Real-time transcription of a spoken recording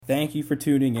Thank you for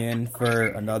tuning in for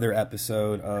another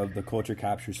episode of the Culture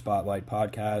Capture Spotlight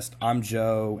podcast. I'm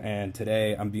Joe, and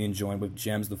today I'm being joined with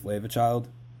JAMS the Flava Child.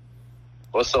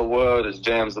 What's up, world? It's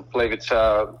JAMS the Flava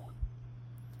Child.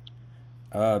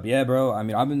 Yeah, bro. I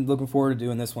mean, I've been looking forward to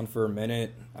doing this one for a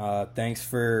minute. Thanks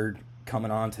for coming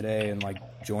on today and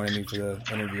joining me for the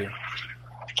interview.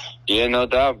 Yeah, no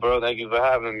doubt, bro. Thank you for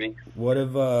having me. What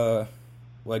have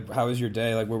how was your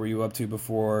day? What were you up to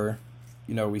before,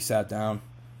 we sat down?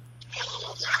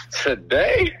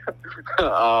 Today?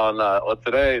 Oh no. Well,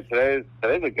 today's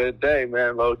a good day,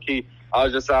 man. Low key. I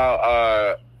was just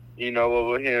out.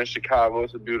 We're here in Chicago.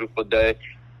 It's a beautiful day.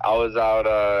 I was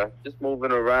out just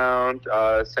moving around,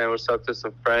 saying what's up to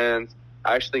some friends.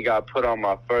 I actually got put on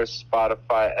my first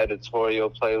Spotify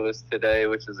editorial playlist today,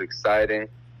 which is exciting.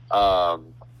 I've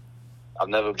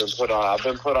been put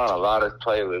on a lot of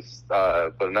playlists,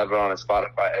 but never on a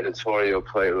Spotify editorial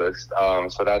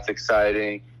playlist. So that's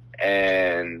exciting.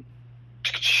 And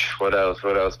what else?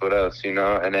 And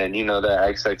then, the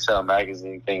XXL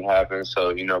magazine thing happened.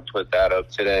 So, put that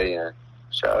up today. And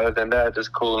other than that,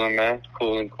 just cooling, man.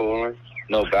 Cooling.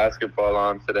 No basketball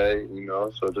on today,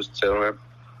 so just chilling.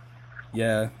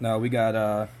 Yeah, no, we got,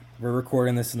 we're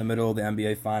recording this in the middle of the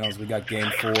NBA Finals. We got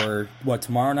game 4,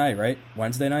 tomorrow night, right?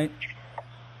 Wednesday night?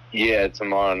 Yeah,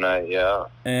 tomorrow night, yeah.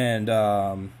 And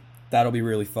that'll be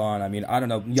really fun. I mean, I don't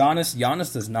know.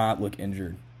 Giannis does not look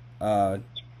injured.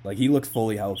 He looks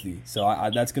fully healthy. So I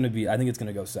think it's going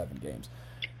to go 7 games.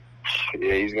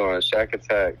 Yeah, he's going to Shaq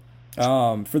attack.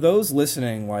 For those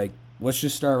listening, let's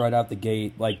just start right out the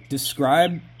gate.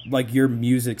 Describe, your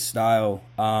music style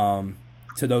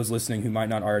to those listening who might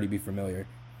not already be familiar.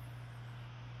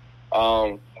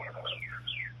 I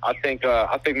think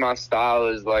my style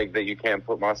is that you can't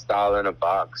put my style in a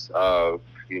box of,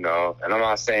 and I'm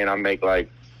not saying I make I'm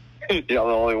the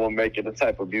only one making the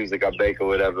type of music I make or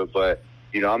whatever, but,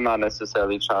 I'm not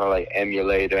necessarily trying to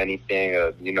emulate or anything.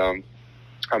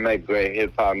 I make great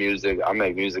hip hop music. I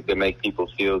make music that make people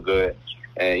feel good.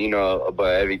 And,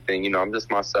 but everything, I'm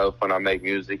just myself when I make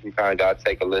music. You kind of got to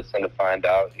take a listen to find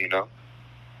out,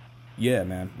 Yeah,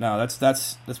 man. No,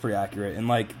 that's pretty accurate. And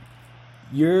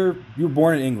you were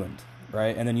born in England,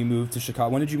 right? And then you moved to Chicago.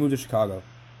 When did you move to Chicago?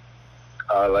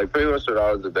 Pretty much when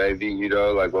I was a baby,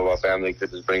 when my family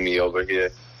could just bring me over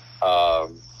here.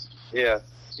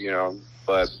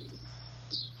 But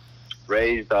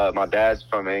raised, my dad's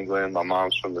from England, my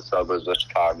mom's from the suburbs of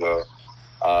Chicago.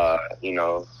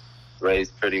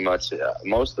 Raised pretty much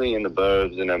mostly in the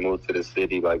burbs, and then moved to the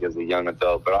city as a young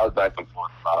adult. But I was back and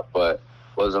forth a lot, but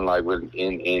wasn't really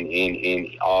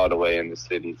in all the way in the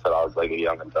city till I was a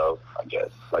young adult, I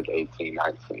guess, 18,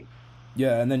 19.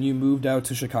 Yeah, and then you moved out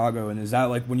to Chicago, and is that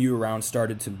when you were around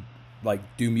started to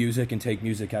do music and take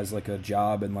music as a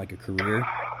job and a career?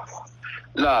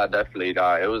 Nah, definitely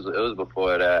not. It was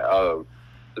before that.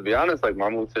 To be honest, my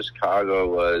move to Chicago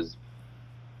was,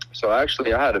 so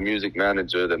actually I had a music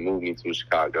manager that moved me to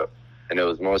Chicago. And it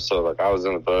was more so I was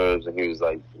in the burbs, and he was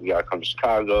we gotta come to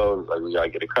Chicago, we gotta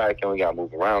get it cracking, we gotta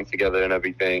move around together and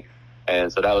everything.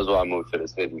 And so that was why I moved to the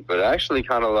city. But actually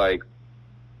kind of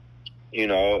it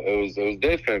was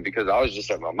different because I was just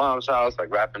at my mom's house,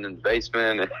 rapping in the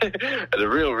basement. And the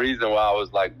real reason why I was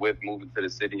with moving to the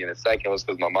city in a second was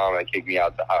because my mom had kicked me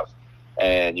out the house.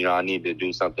 And, I needed to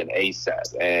do something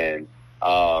ASAP. And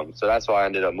so that's why I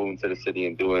ended up moving to the city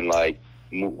and doing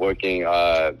working,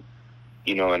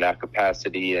 in that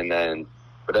capacity. And then,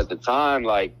 but at the time,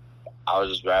 I was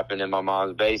just rapping in my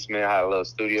mom's basement. I had a little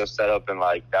studio set up, and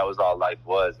that was all life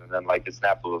was. And then the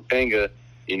snap of a finger,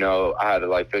 I had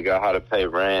to figure out how to pay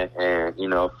rent and,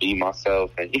 feed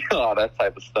myself and, all that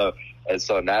type of stuff. And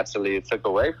so naturally it took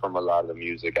away from a lot of the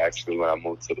music actually when I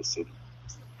moved to the city.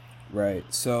 Right.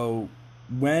 So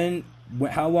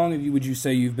how long would you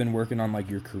say you've been working on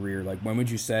your career? When would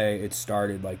you say it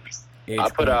started? Age I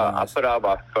put out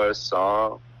my first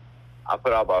song.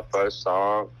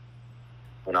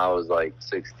 When I was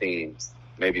 16,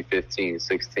 maybe 15,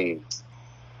 16.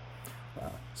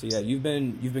 Wow. So yeah, you've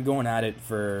been going at it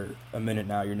for a minute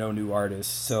now. You're no new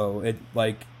artist. So it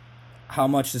how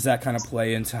much does that kind of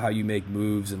play into how you make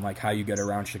moves and how you get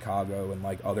around Chicago and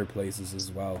other places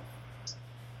as well?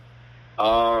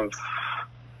 I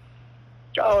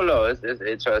don't know. It's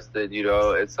interesting.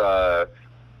 It's I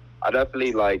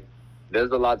definitely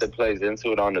there's a lot that plays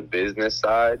into it on the business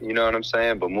side, you know what I'm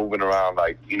saying? But moving around,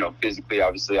 physically,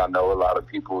 obviously, I know a lot of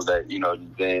people that,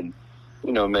 been,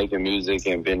 making music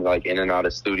and been, in and out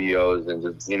of studios and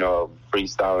just,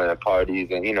 freestyling at parties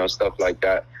and, stuff like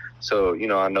that. So, you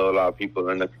know, I know a lot of people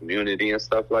in the community and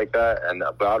stuff like that.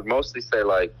 But I'd mostly say,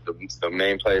 like, the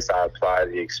main place I apply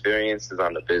the experience is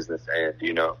on the business end,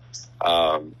 you know.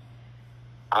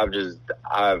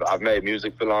 I've made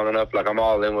music for long enough. Like, I'm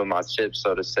all in with my chips,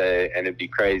 so to say, and it'd be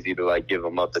crazy to, like, give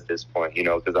them up at this point, you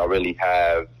know, because I really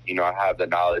have, you know, I have the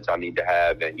knowledge I need to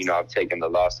have, and, you know, I've taken the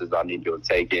losses I need to have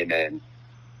taken, and,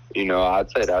 you know, I'd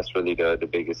say that's really the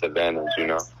biggest advantage, you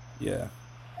know. Yeah.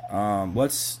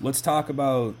 Let's talk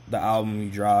about the album you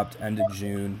dropped end of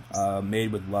June,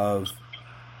 Made with Love.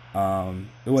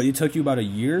 It took you about a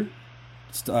year,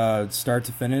 start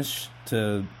to finish,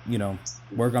 to, you know,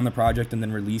 work on the project and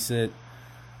then release it.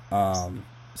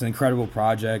 It's an incredible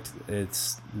project.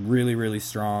 It's really, really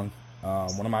strong.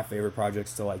 One of my favorite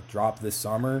projects to, like, drop this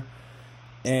summer.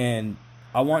 And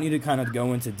I want you to kind of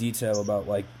go into detail about,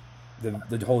 like,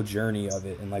 the whole journey of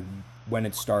it and, like, when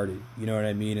it started. You know what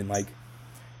I mean? And, like,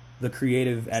 the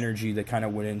creative energy that kind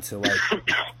of went into, like,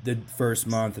 the first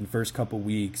month and first couple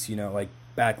weeks, you know, like,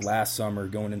 back last summer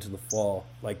going into the fall,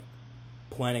 like,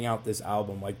 planning out this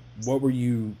album. Like, what were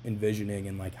you envisioning,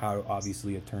 and, like, how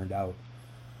obviously it turned out?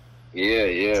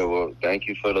 Yeah. Well, thank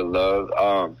you for the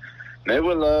love. Made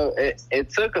with Love, it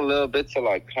took a little bit to,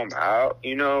 like, come out,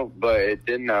 you know, but it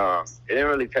didn't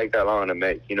really take that long to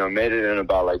make. You know, made it in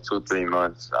about, like, 2-3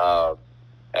 months.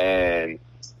 And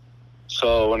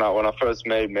so when I first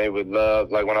made with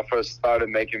Love, like, when I first started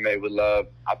making Made with Love,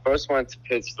 I first went to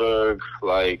Pittsburgh,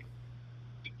 like,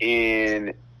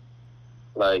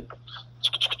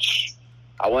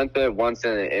 I went there once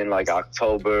in like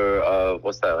October of,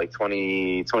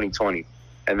 2020.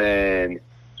 And then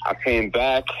I came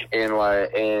back in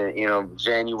you know,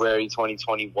 January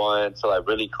 2021 to, like,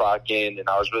 really clock in. And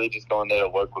I was really just going there to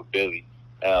work with Billy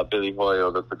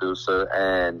Hoyle, the producer.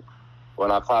 And when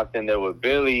I clocked in there with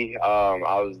Billy,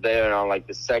 I was there, and on, like,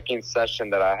 the second session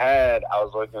that I had, I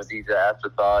was working with DJ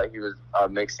Afterthought. He was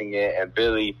mixing it, and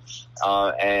Billy,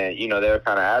 and, you know, they were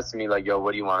kind of asking me, like, yo,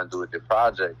 what do you want to do with your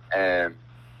project? And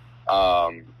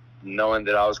knowing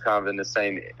that I was kind of in the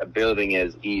same building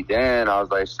as E-Dan, I was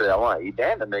like, shit, I want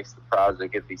E-Dan to mix the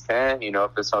project if he can, you know,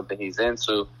 if it's something he's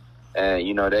into. And,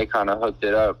 you know, they kind of hooked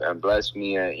it up and blessed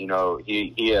me, and, you know,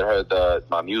 he had heard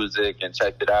my music and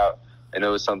checked it out. And it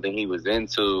was something he was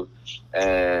into,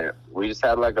 and we just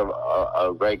had, like,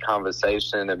 a great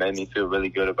conversation that made me feel really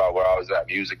good about where I was at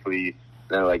musically.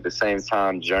 And, like, the same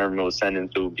time, Jeremy was sending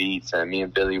through beats, and me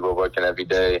and Billy were working every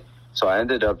day. So I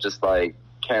ended up just, like,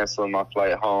 canceling my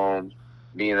flight home,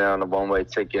 being there on a one-way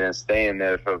ticket, and staying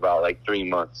there for about, like, 3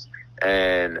 months.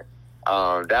 And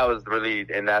that was really,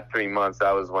 in that 3 months,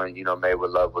 that was when, you know, Made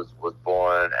with Love was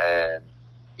born. And,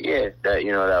 yeah, that,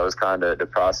 you know, that was kind of the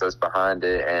process behind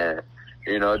it. And,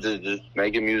 you know, just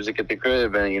making music at the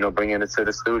crib, and, you know, bringing it to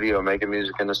the studio, making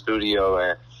music in the studio,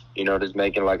 and, you know, just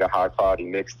making, like, a high-quality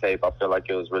mixtape. I feel like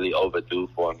it was really overdue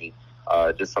for me.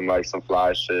 Just some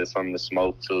fly shit, something to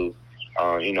smoke to,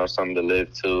 you know, something to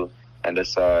live to. And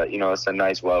it's, you know, it's a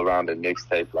nice, well-rounded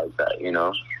mixtape like that, you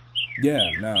know? Yeah,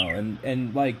 no.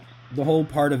 And, like, the whole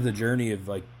part of the journey of,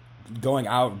 like, going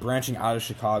out, branching out of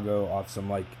Chicago off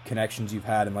some, like, connections you've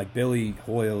had. And, like, Billy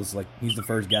Hoyle's, like, he's the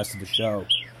first guest of the show.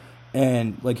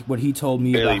 And, like, what he told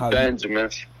me Billy about how Benjamin.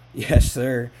 Yes,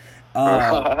 sir.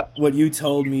 What he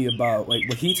told me about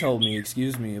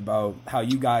how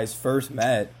you guys first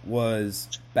met was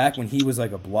back when he was,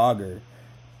 like, a blogger,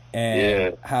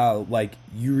 and how, like,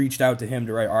 you reached out to him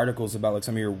to write articles about, like,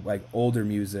 some of your, like, older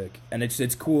music. And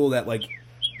it's cool that, like,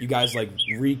 you guys, like,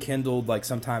 rekindled, like,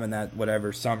 sometime in that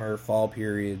whatever summer, fall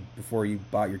period before you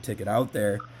bought your ticket out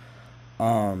there.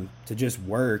 To just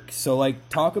work. So, like,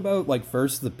 talk about, like,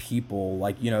 first the people,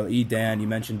 like, you know, E-Dan, you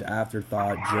mentioned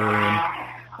Afterthought, Jerm,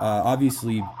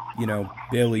 obviously, you know,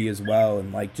 Billy as well,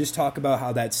 and, like, just talk about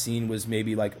how that scene was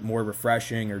maybe, like, more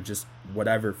refreshing or just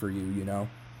whatever for you, you know?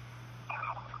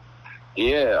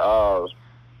 Yeah,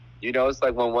 you know, it's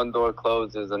like when one door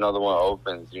closes, another one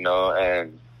opens, you know,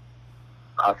 and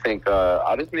I think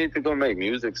I just need to go make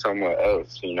music somewhere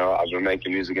else, you know. I've been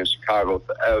making music in Chicago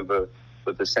forever,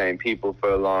 with the same people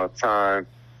for a long time,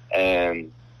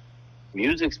 and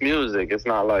music's music. It's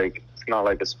not like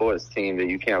a sports team that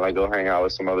you can't, like, go hang out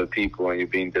with some other people and you're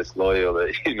being disloyal.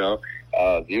 You know,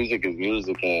 music is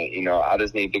music, and, you know, I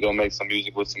just need to go make some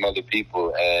music with some other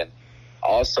people. And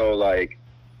also, like,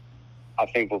 I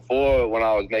think before, when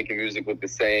I was making music with the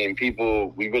same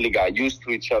people, we really got used to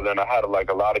each other, and I had,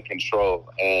 like, a lot of control.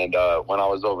 And when I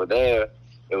was over there,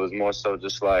 it was more so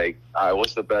just like, all right,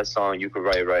 what's the best song you could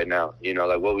write right now? You know,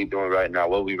 like, what we doing right now?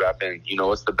 What we rapping? You know,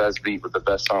 what's the best beat with the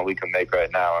best song we can make right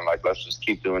now? And, like, let's just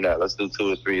keep doing that. Let's do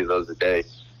 2 or 3 of those a day.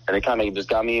 And it kind of just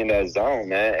got me in that zone,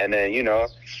 man. And then, you know,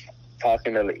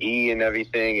 talking to the E and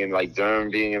everything, and like Durham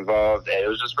being involved. And it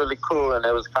was just really cool, and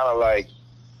it was kind of like,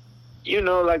 you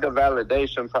know, like a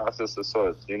validation process of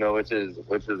sorts, you know, which is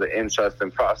an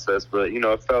interesting process, but you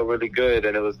know, it felt really good,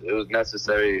 and it was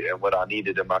necessary and what I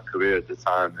needed in my career at the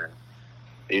time. And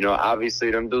you know,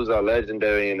 obviously them dudes are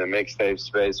legendary in the mixtape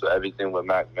space with everything with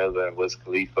Mac Miller and Wiz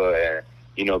Khalifa, and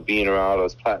you know, being around all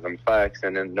those platinum plaques,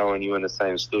 and then knowing you in the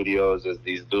same studios as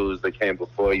these dudes that came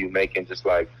before you, making just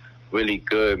like really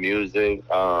good music.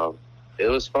 It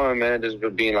was fun, man, just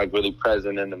being like really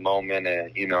present in the moment,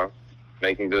 and you know,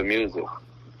 making good music.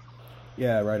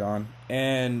 Yeah, right on.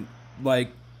 And like,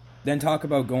 then talk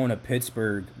about going to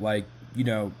Pittsburgh, like, you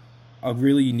know, a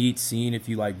really neat scene if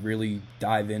you like really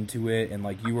dive into it, and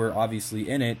like you were obviously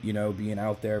in it, you know, being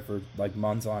out there for like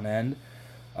months on end,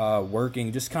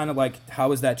 working. Just kind of like, how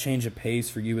was that change of pace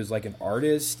for you as like an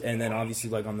artist, and then obviously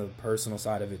like on the personal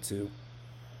side of it too?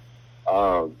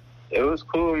 It was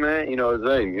cool, man. You know, it was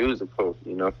very musical.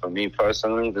 You know, for me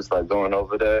personally, just like going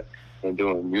over there and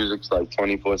doing music like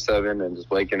 24/7, and just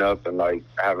waking up and like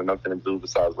having nothing to do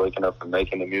besides waking up and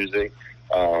making the music.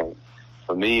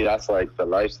 For me, that's like the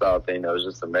lifestyle thing that was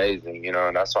just amazing, you know,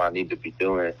 and that's what I need to be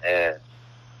doing. And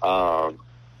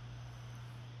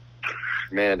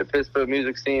man, the Pittsburgh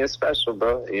music scene is special,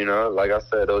 bro. You know, like I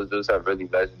said, those dudes have really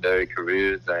legendary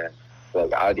careers, and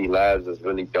like ID Labs is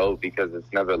really dope because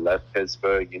it's never left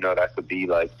Pittsburgh. You know, that could be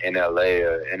like in LA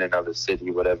or in another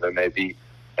city, whatever it may be,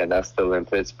 and that's still in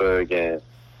Pittsburgh. And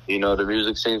you know, the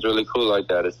music scene's really cool like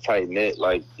that. It's tight knit.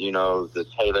 Like, you know, the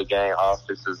Taylor Gang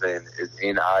office is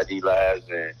in ID Labs,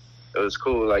 and it was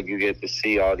cool. Like, you get to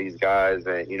see all these guys,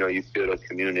 and you know, you feel the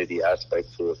community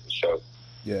aspect to it for sure.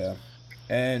 Yeah.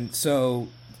 And so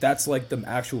that's like the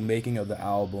actual making of the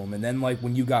album. And then like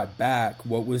when you got back,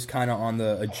 what was kind of on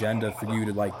the agenda for you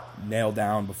to like nail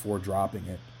down before dropping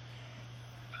it?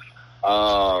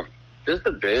 Just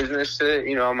the business shit.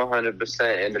 You know, I'm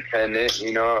 100% independent,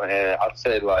 you know, and I'd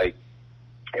say like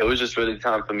it was just really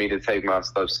time for me to take my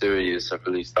stuff serious and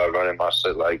really start running my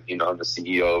shit. Like, you know, I'm the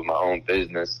CEO of my own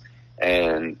business,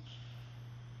 and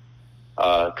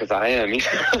because I am, you know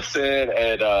what I'm saying?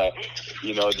 And,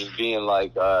 you know, just being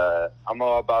like, I'm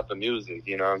all about the music,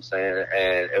 you know what I'm saying?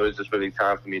 And it was just really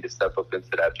time for me to step up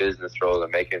into that business role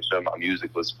and making sure my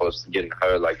music was supposed to get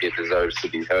heard like it deserves to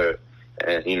be heard.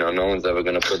 And, you know, no one's ever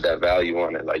going to put that value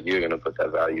on it like you're going to put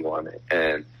that value on it.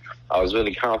 And I was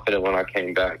really confident when I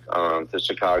came back to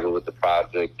Chicago with the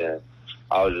project, and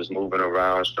I was just moving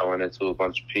around, showing it to a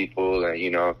bunch of people, and, you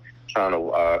know, trying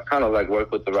to kind of like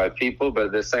work with the right people. But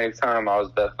at the same time, I was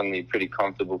definitely pretty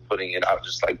comfortable putting it out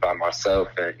just like by myself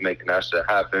and making that shit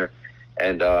happen.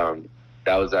 And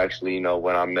that was actually, you know,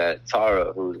 when I met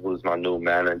Tara, who's my new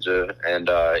manager. And,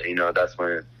 you know, that's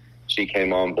when she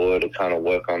came on board to kind of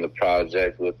work on the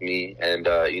project with me. And,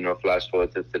 you know, flash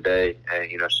forward to today,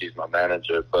 and, you know, she's my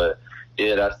manager. But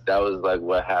yeah, that was like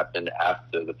what happened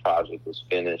after the project was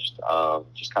finished.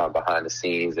 Just kind of behind the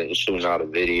scenes and shooting all the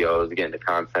videos, getting the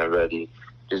content ready,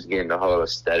 just getting the whole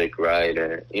aesthetic right,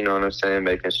 and you know what I'm saying,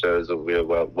 making sure it's a real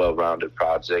well-rounded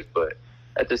project. But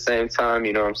at the same time,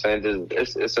 you know what I'm saying,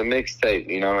 it's a mixtape,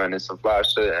 you know, and it's some fly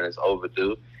shit, and it's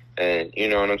overdue, and you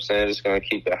know what I'm saying, just gonna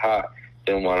keep it hot.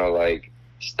 Didn't want to like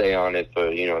stay on it for,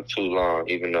 you know, too long,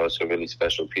 even though it's a really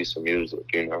special piece of music,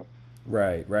 you know.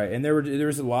 Right. And there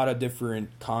was a lot of different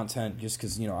content, just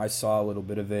because, you know, I saw a little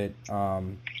bit of it, a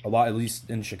lot, at least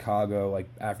in Chicago, like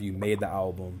after you made the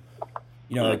album,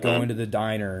 you know, like going to the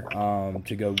diner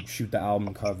to go shoot the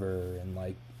album cover, and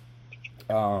like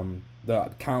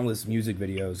the countless music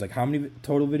videos. Like, how many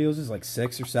total videos is like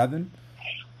 6 or 7?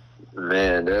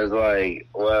 Man, there's like,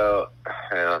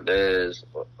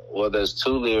 there's 2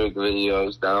 lyric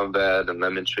videos, Down Bad and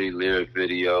Lemon Tree lyric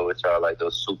video, which are like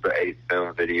those Super 8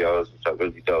 film videos, which are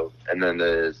really dope. And then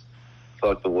there's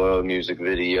Fuck the World music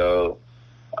video,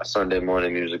 Sunday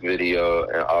Morning music video,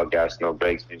 and All Gas No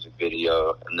Brakes music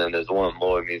video. And then there's one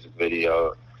more music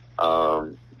video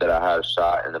that I have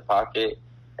shot in the pocket.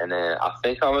 And then I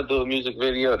think I'm going to do a music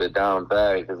video to Down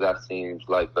Bad, because that seems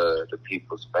like the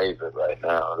people's favorite right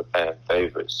now, the fan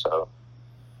favorite. So,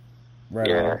 right.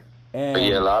 Yeah. But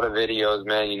yeah, a lot of videos,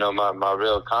 man. You know, my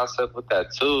real concept with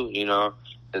that too, you know,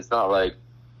 it's not like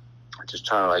just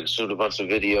trying to like shoot a bunch of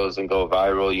videos and go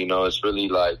viral, you know. It's really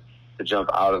like to jump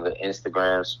out of the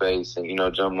Instagram space and, you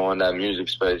know, jump on that music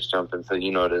space, jump into,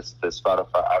 you know, the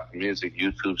Spotify, Apple Music,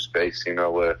 YouTube space, you know,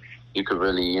 where you could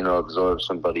really, you know, absorb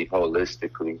somebody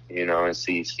holistically, you know, and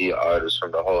see artists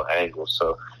from the whole angle.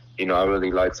 So, you know, I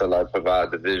really like to like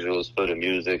provide the visuals for the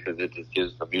music, because it just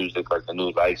gives the music like a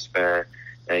new lifespan.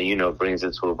 And, you know, brings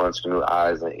it to a bunch of new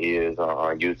eyes and ears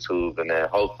on YouTube. And then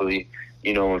hopefully,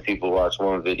 you know, when people watch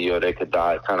one video, they could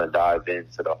kind of dive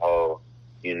into the whole,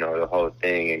 you know, the whole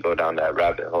thing and go down that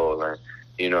rabbit hole. And,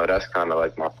 you know, that's kind of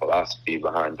like my philosophy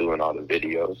behind doing all the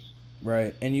videos.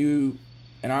 Right.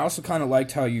 And I also kind of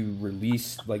liked how you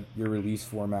released, like, your release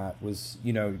format was,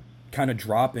 you know, kind of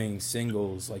dropping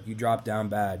singles. Like, you dropped Down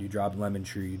Bad, you dropped Lemon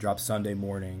Tree, you dropped Sunday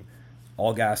Morning,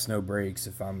 All Gas No Brakes,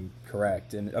 if I'm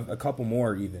correct, and a couple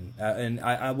more even. And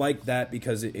I like that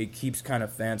because it keeps kind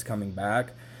of fans coming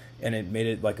back, and it made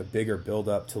it like a bigger build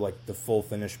up to like the full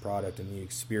finished product and the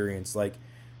experience. Like,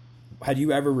 had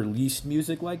you ever released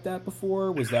music like that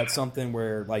before? Was that something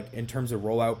where, like, in terms of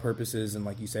rollout purposes and,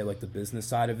 like you say, like the business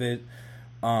side of it,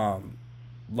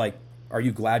 like, are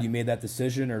you glad you made that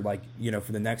decision? Or, like, you know,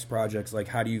 for the next projects, like,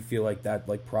 how do you feel like that,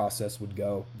 like, process would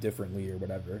go differently or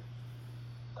whatever?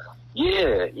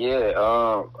 Yeah,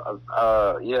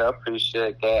 I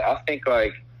appreciate that. I think,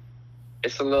 like,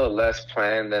 it's a little less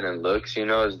planned than it looks, you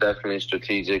know. It's definitely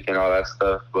strategic and all that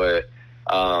stuff, but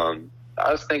I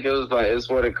just think it was like, it's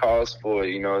what it calls for,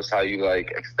 you know. It's how you,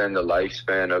 like, extend the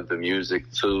lifespan of the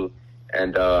music too.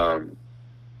 And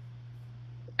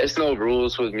it's no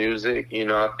rules with music, you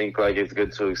know. I think, like, it's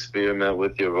good to experiment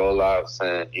with your rollouts,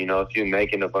 and, you know, if you're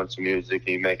making a bunch of music and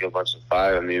you make a bunch of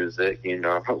fire music, you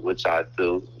know, which I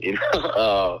do, you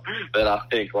know, then I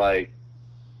think, like,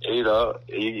 you know,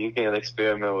 you can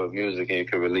experiment with music and you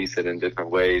can release it in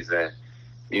different ways. And,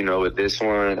 you know, with this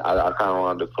one, I kind of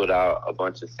wanted to put out a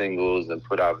bunch of singles and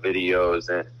put out videos.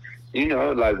 And, you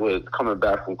know, like, with coming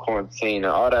back from quarantine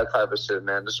and all that type of shit,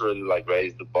 man, just really, like,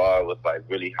 raise the bar with, like,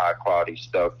 really high quality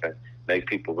stuff and make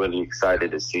people really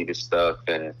excited to see the stuff.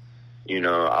 And, you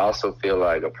know, I also feel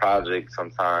like a project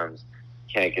sometimes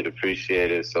can't get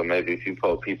appreciated. So maybe if you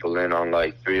put people in on,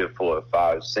 like, 3 or 4 or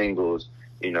 5 singles,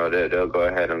 you know, they'll go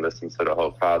ahead and listen to the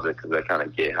whole project because they kind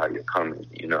of get how you're coming,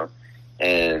 you know.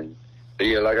 And, but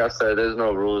yeah, like I said, there's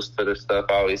no rules to this stuff.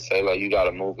 I always say, like, you got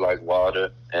to move like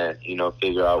water and, you know,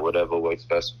 figure out whatever works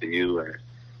best for you. And,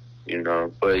 you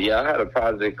know, but yeah, I had a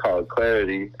project called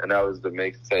Clarity, and that was the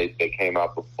mixtape that came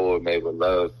out before Made with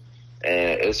Love.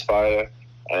 And it's fire.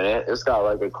 And it's got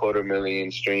like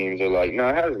 250,000 streams, or like, no,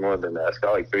 it has more than that. It's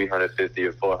got like 350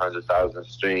 or 400,000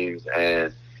 streams.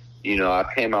 And, you know, I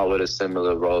came out with a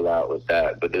similar rollout with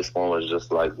that, but this one was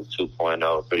just like the 2.0,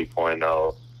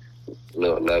 3.0,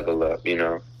 little level up, you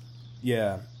know?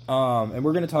 Yeah. And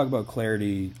we're going to talk about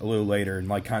Clarity a little later and,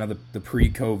 like, kind of the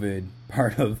pre-COVID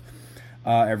part of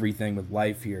everything with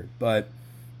life here. But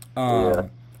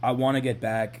I want to get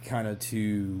back kind of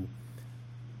to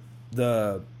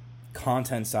the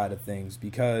content side of things,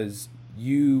 because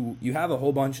you have a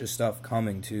whole bunch of stuff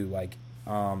coming too. Like,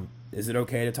 is it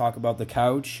okay to talk about the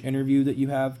Couch interview that you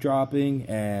have dropping?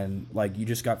 And, like, you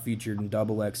just got featured in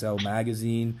Double XL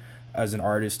magazine as an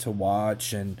artist to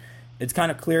watch, and it's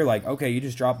kind of clear, like, okay, you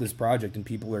just dropped this project and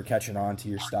people are catching on to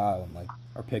your style and, like,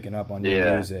 are picking up on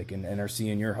your music and are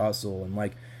seeing your hustle. And,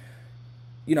 like,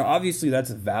 you know, obviously that's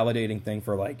a validating thing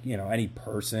for, like, you know, any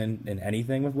person in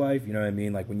anything with life, you know what I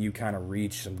mean? Like, when you kind of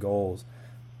reach some goals,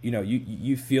 you know,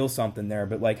 you feel something there.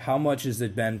 But, like, how much has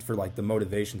it been for, like, the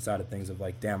motivation side of things of,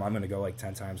 like, damn, I'm going to go, like,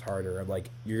 10 times harder, or, like,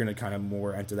 you're going to kind of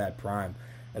more enter that prime,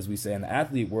 as we say in the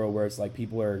athlete world, where it's like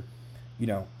people are, you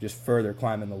know, just further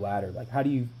climbing the ladder. Like,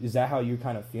 is that how you're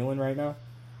kind of feeling right now?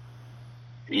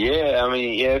 Yeah, I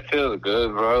mean, yeah, it feels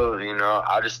good, bro. You know,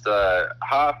 I just, how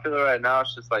I feel right now,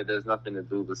 it's just like there's nothing to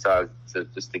do besides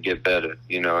to get better,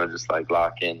 you know, and just, like,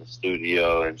 lock in the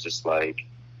studio and just, like,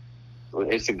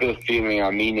 it's a good feeling. I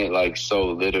mean it, like,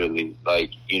 so literally.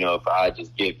 Like, you know, if I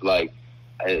just get, like,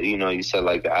 you know, you said,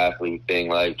 like, the athlete thing,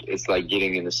 like, it's like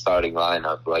getting in the starting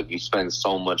lineup. Like, you spend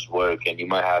so much work, and you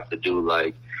might have to do,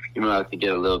 like, you might have to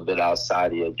get a little bit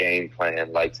outside of your game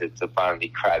plan, like, to finally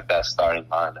crack that starting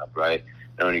lineup, right?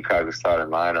 And when you crack the starting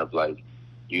lineup, like,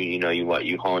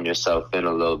 you hone yourself in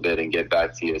a little bit and get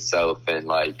back to yourself, and,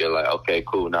 like, you're like, okay,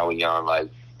 cool, now we on, like,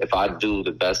 if I do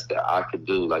the best that I could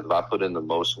do, like, if I put in the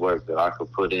most work that I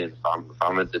could put in, if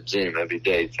I'm at the gym every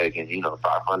day taking, you know,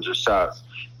 500 shots,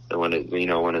 and when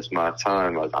it's my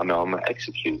time, like, I know I'm gonna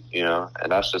execute, you know,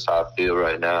 and that's just how I feel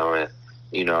right now, and,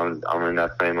 you know, I'm in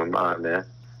that frame of mind, man.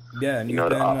 Yeah, and you know,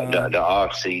 the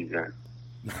off season.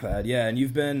 Not bad, yeah, and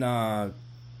you've been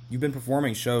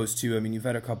performing shows too. I mean, you've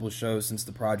had a couple of shows since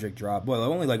the project dropped. Well,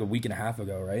 only like a week and a half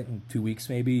ago, right? 2 weeks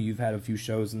maybe. You've had a few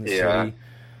shows in the city.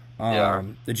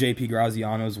 The JP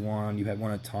Graziano's one. You had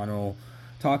one at Tunnel.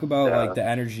 Talk about like the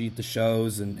energy at the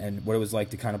shows and what it was like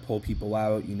to kind of pull people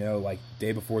out, you know, like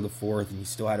day before the 4th, and you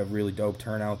still had a really dope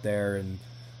turnout there, and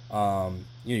you know,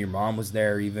 your mom was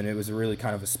there even. It was a really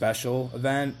kind of a special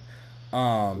event.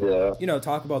 You know,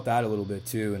 talk about that a little bit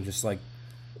too, and just like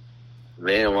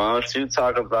Man, why don't you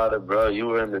talk about it, bro? You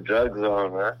were in the drug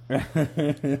zone, man. He's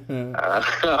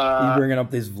bringing up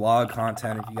this vlog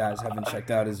content. If you guys haven't checked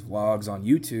out his vlogs on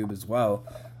YouTube as well,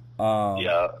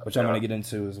 which I'm going to get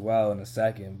into as well in a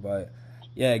second. But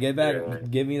yeah, give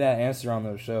me that answer on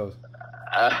those shows.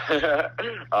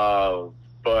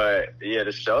 But yeah,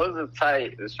 the shows are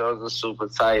tight. The shows are super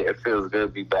tight. It feels good to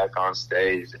be back on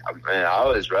stage. Man, I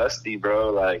was rusty, bro.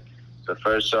 Like, the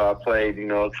first show I played, you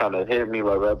know, kind of hit me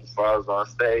like right before I was on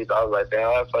stage. I was like, damn,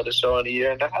 I haven't played a show in a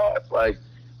year and a half. Like,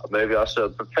 maybe I should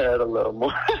have prepared a little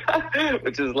more,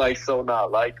 which is like so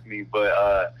not like me.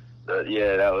 But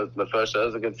yeah, that was the first show. It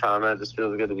was a good time, man. It just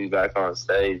feels good to be back on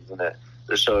stage. And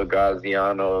the show at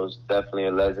Graziano was definitely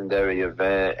a legendary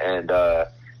event. And,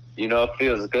 you know, it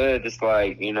feels good just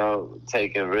like, you know,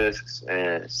 taking risks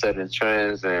and setting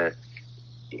trends. And,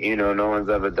 you know, no one's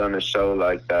ever done a show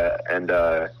like that. And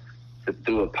to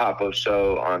do a pop-up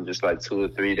show on just like 2 or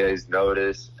 3 days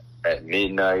notice at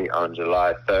midnight on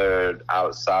July 3rd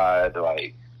outside,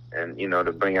 like, and, you know,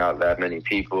 to bring out that many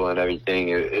people and everything,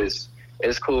 it's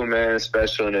cool, man. It's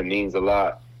special and it means a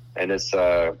lot. And it's,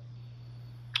 you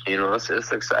know, it's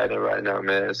exciting right now,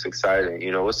 man. It's exciting.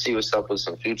 You know, we'll see what's up with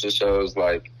some future shows.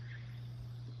 Like,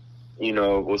 you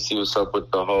know, we'll see what's up with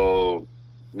the whole,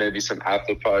 maybe some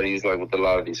after parties, like with a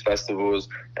lot of these festivals.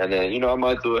 And then, you know, I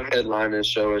might do a headlining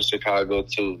show in Chicago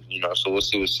too, you know, so we'll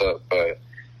see what's up. But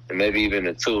and maybe even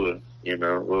a tour, you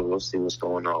know, we'll see what's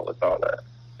going on with all that.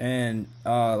 And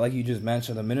like you just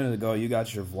mentioned a minute ago, you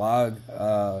got your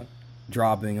vlog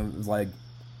dropping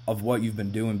of what you've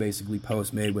been doing, basically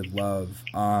post Made with Love.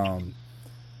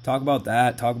 Talk about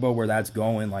that. Talk about where that's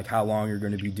going, like how long you're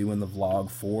going to be doing the vlog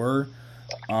for,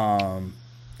 and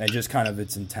just kind of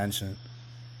its intention.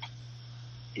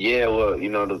 Yeah, well, you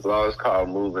know, the vlog is called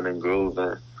Moving and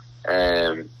Grooving.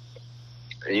 And,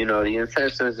 you know, the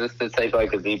intention is just to take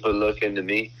like a deeper look into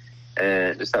me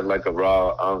and just have like a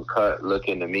raw, uncut look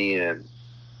into me and,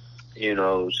 you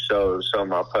know, show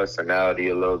my personality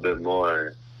a little bit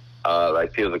more and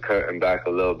like peel the curtain back a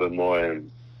little bit more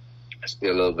and just be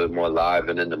a little bit more live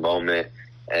and in the moment.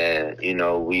 And, you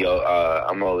know,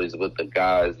 I'm always with the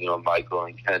guys, you know, Michael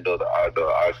and Kendall, the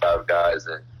archive guys,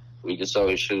 and we just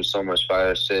always shoot so much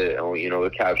fire shit, and you know, we're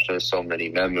capturing so many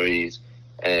memories.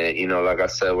 And you know, like I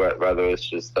said, whether it's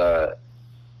just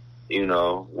you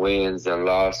know, wins and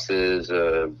losses,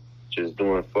 just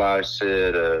doing fly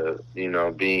shit, you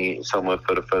know, being somewhere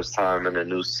for the first time in a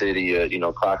new city, you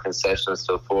know, clocking sessions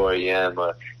till 4 a.m.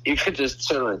 or even just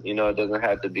chilling. You know, it doesn't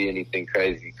have to be anything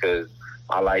crazy because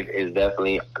my life is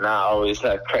definitely not always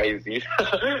that crazy.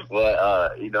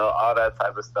 But you know, all that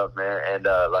type of stuff, man. And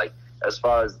like, as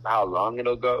far as how long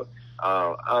it'll go,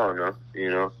 I don't know. You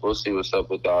know, we'll see what's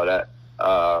up with all that.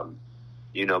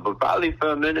 You know, but probably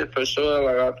for a minute, for sure.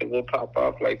 Like, I think we'll pop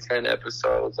off like 10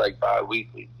 episodes, like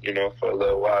bi-weekly, you know, for a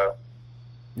little while.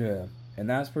 Yeah, and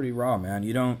that's pretty raw, man.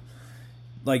 You don't,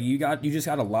 like, you just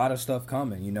got a lot of stuff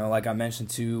coming, you know, like I mentioned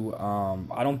too.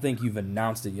 I don't think you've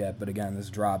announced it yet, but again,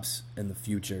 this drops in the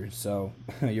future, so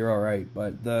you're all right.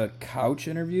 But the couch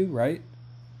interview, right?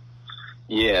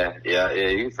 Yeah,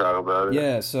 you can talk about it.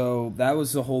 Yeah, so that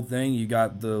was the whole thing. You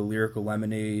got the Lyrical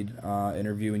Lemonade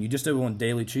interview, and you just did one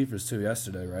Daily Chiefers too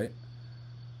yesterday, right?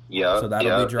 Yeah. So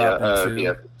that'll be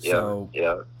dropping too.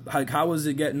 Yeah. Like, how was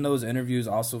it getting those interviews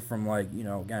also from, like, you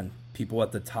know, again, people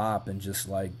at the top and just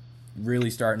like really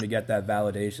starting to get that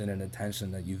validation and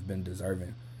attention that you've been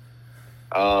deserving?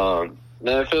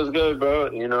 Man, it feels good,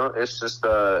 bro. You know, it's just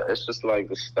like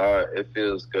the start. It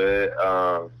feels good.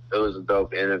 It was a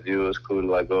dope interview. It was cool to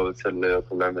like go over to the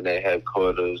Lyrical Lemonade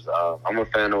headquarters. I'm a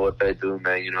fan of what they do,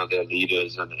 man. You know, they're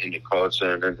leaders in the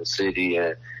culture and in the city,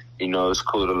 and you know, it's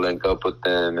cool to link up with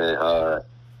them and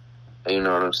you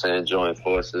know what I'm saying, join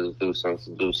forces, do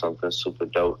something super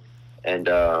dope. And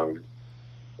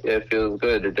yeah, it feels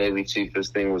good. The Daily Chiefers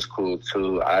thing was cool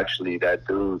too. Actually, that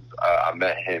dude, I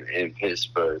met him in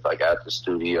Pittsburgh, like at the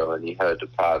studio, and he heard the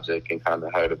project and kind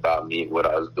of heard about me, what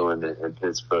I was doing in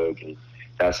Pittsburgh, and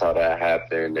that's how that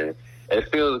happened. And it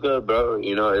feels good, bro.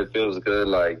 You know, it feels good,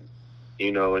 like,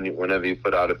 you know, whenever you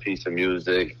put out a piece of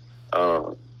music,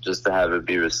 just to have it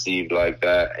be received like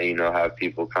that, and, you know, have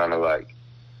people kind of like,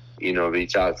 you know,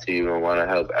 reach out to you and want to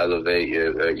help elevate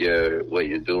your what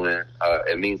you're doing.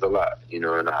 It means a lot, you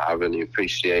know, and I really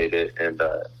appreciate it. And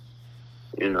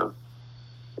you know,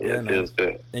 it feels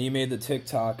good. And you made the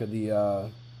TikTok of the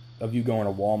of you going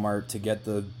to Walmart to get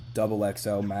the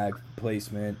XXL mag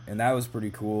placement, and that was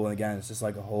pretty cool. And again, it's just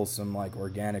like a wholesome, like,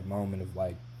 organic moment of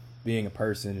like being a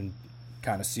person and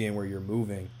kind of seeing where you're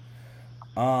moving.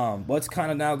 Let's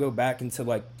kind of now go back into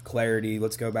like clarity.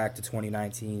 Let's go back to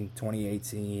 2019,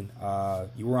 2018.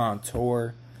 You were on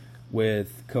tour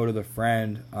with Coda the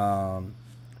Friend.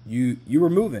 You were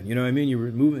moving, you know what I mean? You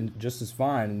were moving just as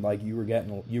fine, and like you were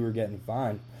getting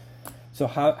fine. So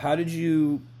how did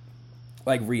you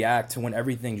like react to when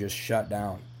everything just shut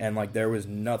down and like there was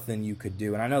nothing you could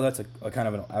do? And I know that's a kind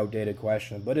of an outdated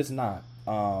question, but it's not.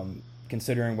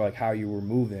 Considering like how you were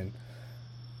moving,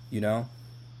 you know?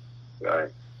 Right.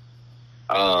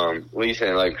 What you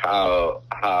saying? Like how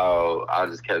I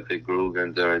just kept it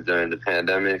grooving during the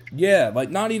pandemic? Yeah, like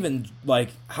not even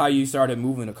like how you started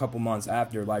moving a couple months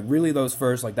after. Like really those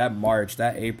first, like that March,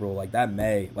 that April, like that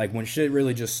May, like when shit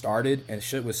really just started and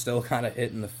shit was still kind of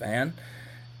hitting the fan,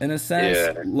 in a sense.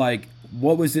 Yeah. Like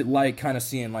what was it like, kind of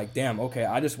seeing like, damn, okay,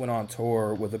 I just went on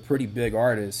tour with a pretty big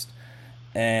artist,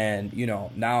 and you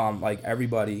know now I'm like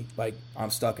everybody, like I'm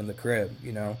stuck in the crib,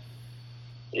 you know.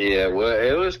 Yeah, well,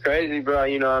 it was crazy, bro.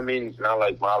 You know, I mean, not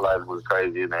like my life was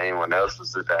crazy than anyone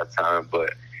else's at that time,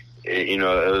 but, you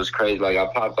know, it was crazy. Like, I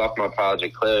popped off my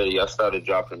project Clarity. I started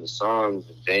dropping the songs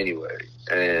in January,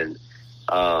 and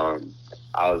I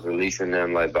was releasing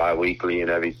them, like, bi-weekly and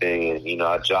everything, and, you know,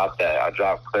 I dropped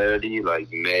Clarity, like,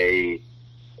 I think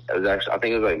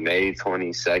it was, like, May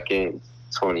 22nd,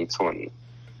 2020,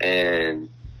 and,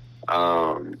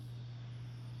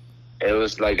 it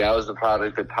was like that was the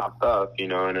product that popped up, you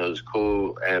know, and it was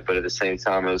cool. But at the same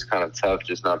time, it was kind of tough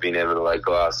just not being able to like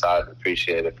go outside and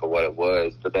appreciate it for what it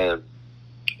was. But then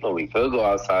when we could go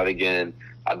outside again,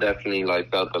 I definitely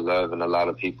like felt the love, and a lot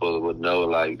of people would know,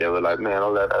 like they were like, "Man,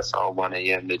 don't let that song 1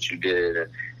 a.m. that you did." And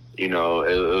you know,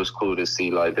 it was cool to see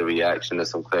like the reaction to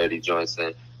some Clarity joints.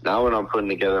 And now when I'm putting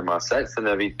together my sets and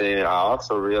everything, I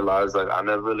also realized like I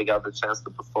never really got the chance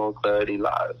to perform Clarity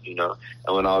live, you know.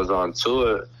 And when I was on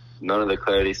tour, none of the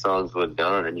Clarity songs were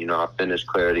done. And, you know, I finished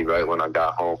Clarity right when I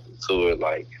got home from tour,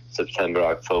 like September,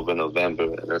 October,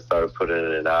 November, and then started putting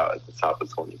it out at the top of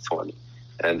 2020.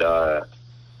 And,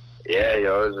 yeah,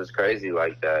 yo, it was just crazy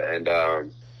like that. And,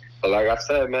 but like I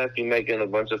said, man, if you're making a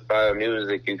bunch of fire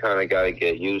music, you kind of got to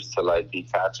get used to, like,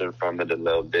 detaching from it a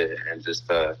little bit and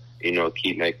just, you know,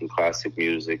 keep making classic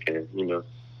music and, you know.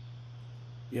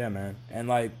 Yeah, man. And,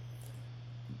 like,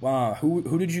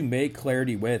 who did you make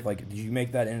Clarity with? Like, did you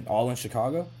make that all in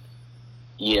Chicago?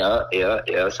 Yeah.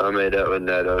 So I made that with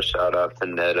Neto. Shout out to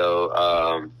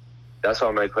Neto. That's what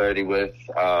I made Clarity with.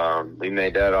 We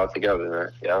made that all together,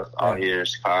 man. Yeah, all here in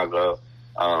Chicago.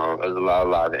 There's a lot of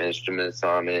live instruments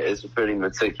on it. It's a pretty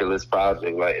meticulous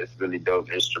project. Like, it's really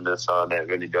dope instruments on it.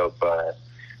 Really dope.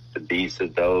 The beats are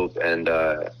dope, and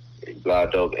a lot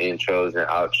of dope intros and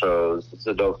outros. It's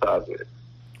a dope project.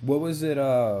 What was it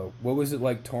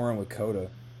like touring with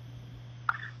Coda?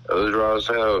 It was raw as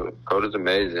hell. Coda's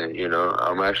amazing, you know.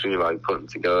 I'm actually like putting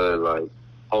together, like,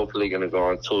 hopefully gonna go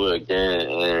on tour again.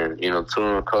 And, you know,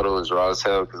 touring with Coda was raw as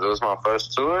hell because it was my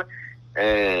first tour.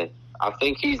 And I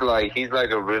think he's like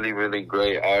a really, really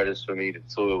great artist for me to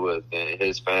tour with. And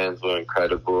his fans were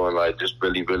incredible and like just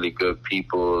really, really good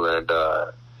people. And,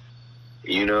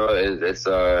 you know, it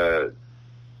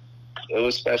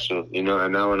was special, you know.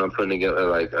 And now when I'm putting together,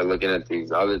 like, looking at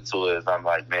these other tours, I'm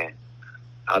like, man,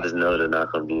 I just know they're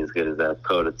not going to be as good as that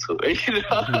Coda tour, you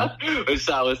know? Which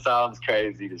sounds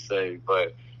crazy to say,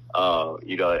 but,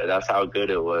 you know, that's how good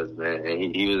it was, man.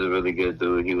 And he was a really good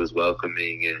dude. He was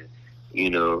welcoming, and, you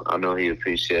know, I know he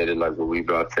appreciated, like, what we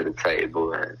brought to the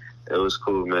table. And it was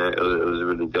cool, man. It was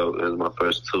really dope. It was my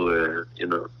first tour, and, you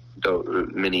know, dope,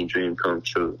 mini dream come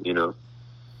true, you know?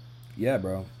 Yeah,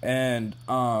 bro. And,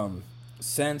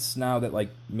 since now that like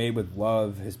Made with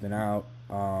Love has been out,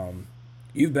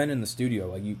 you've been in the studio.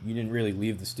 Like you didn't really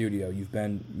leave the studio. You've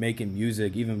been making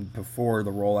music even before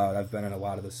the rollout. I've been in a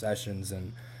lot of the sessions,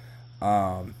 and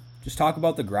just talk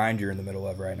about the grind you're in the middle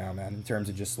of right now, man, in terms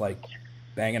of just like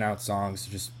banging out songs,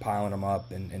 just piling them up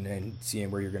and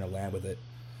seeing where you're gonna land with it.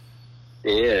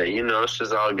 Yeah, you know, it's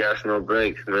just all gas, no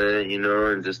brakes, man, you know.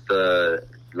 And just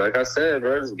like I said,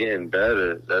 bro, it's getting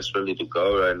better. That's really the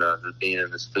goal right now, just being in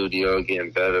the studio,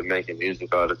 getting better, making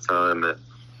music all the time. And,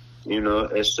 you know,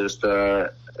 it's just,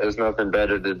 there's nothing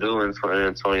better to do in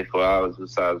 24 hours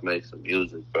besides make some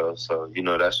music, bro. So, you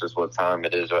know, that's just what time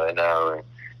it is right now. And,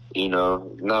 you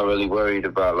know, not really worried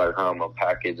about, like, how I'm going to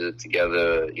package it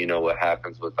together, you know, what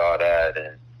happens with all that.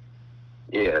 And,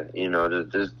 yeah, you know,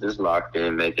 just locked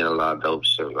in, making a lot of dope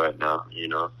shit right now, you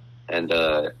know.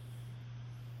 And,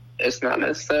 it's not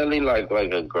necessarily like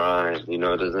a grind, you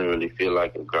know. It doesn't really feel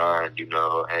like a grind, you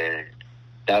know, and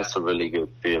that's a really good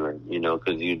feeling, you know,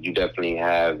 because you definitely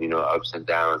have, you know, ups and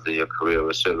downs in your career,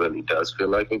 which it really does feel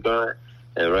like a grind.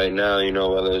 And right now, you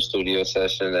know, whether it's studio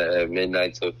session at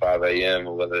midnight to 5 a.m.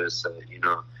 or whether it's,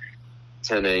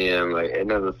 10 a.m., like, it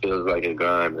never feels like a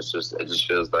grind. It just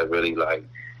feels like really like,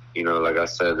 like I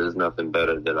said, there's nothing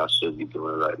better that I should be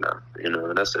doing right now,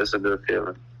 and it's a good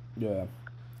feeling. Yeah.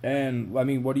 And, I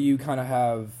mean, what do you kind of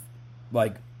have,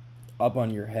 like, up on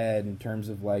your head in terms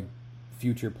of, like,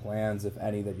 future plans, if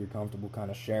any, that you're comfortable kind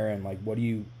of sharing? Like,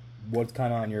 what's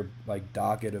kind of on your, like,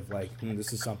 docket of, like,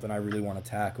 this is something I really want to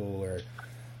tackle, or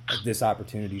like, this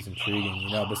opportunity's intriguing,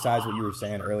 besides what you were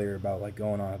saying earlier about, like,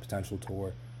 going on a potential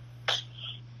tour?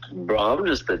 Bro, I'm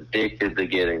just addicted to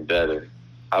getting better.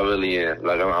 I really am.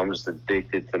 Like, I'm just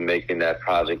addicted to making that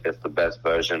project that's the best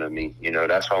version of me.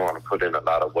 That's why I want to put in a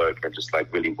lot of work and just,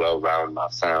 like, really well-round my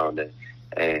sound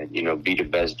and be the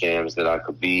best jams that I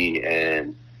could be.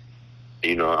 And,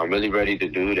 I'm really ready to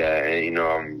do that. And,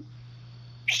 I'm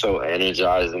so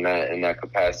energized in that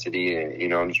capacity.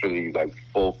 And, I'm just really, like,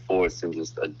 full force and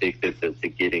just addicted to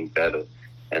getting better.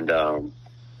 And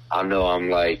I know I'm,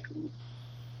 like,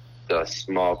 a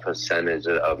small percentage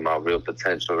of my real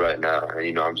potential right now,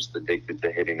 and I'm just addicted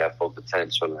to hitting that full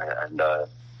potential, and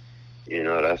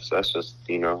that's just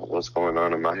what's going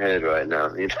on in my head right now,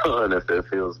 and it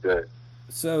feels good.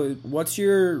 So what's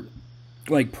your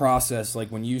like process, like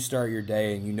when you start your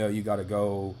day and you got to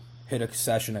go hit a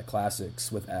session at Classics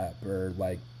with App, or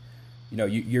like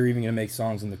you're even gonna make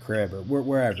songs in the crib or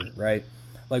wherever, right?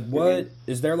 Like, what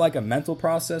is there, like, a mental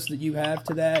process that you have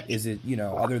to that? Is it,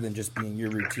 other than just being your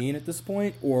routine at this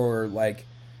point? Or, like,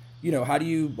 how do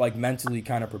you, like, mentally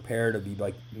kind of prepare to be,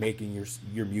 like, making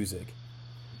your music?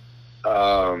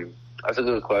 That's a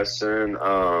good question.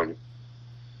 Like,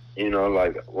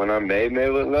 when I made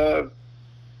Made with Love,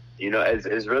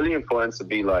 it's really important to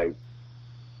be, like,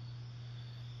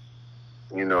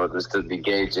 just to be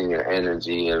gauging your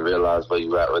energy and realize where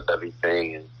you're at with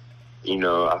everything. And,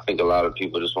 I think a lot of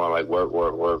people just want to, like,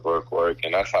 work.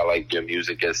 And that's how, like, your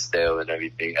music gets stale and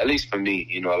everything. At least for me,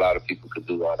 a lot of people could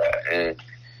do all that. And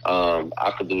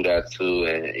I could do that too.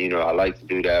 And, I like to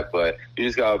do that. But you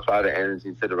just got to apply the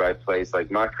energy to the right place.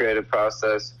 Like, my creative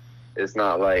process, it's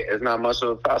not much of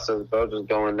a process, bro. Just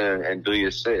go in there and do your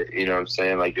shit. You know what I'm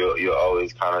saying? Like, you're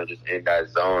always kind of just in that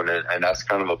zone. And that's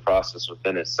kind of a process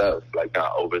within itself. Like,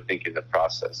 not overthinking the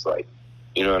process. Like,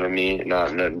 you know what I mean?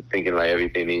 Not thinking like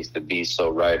everything needs to be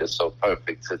so right or so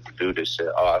perfect to do this shit.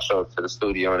 Oh, I show up to the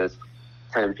studio and there's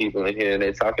 10 people in here and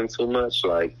they talking too much.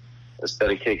 Like,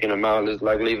 instead of kicking them out, just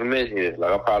like leave them in here.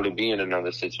 Like, I'll probably be in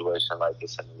another situation like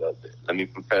this in a little bit. Let me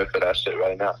prepare for that shit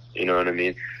right now. You know what I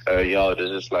mean? There's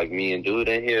just like me and dude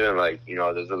in here, and like,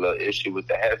 there's a little issue with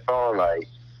the headphone. Like,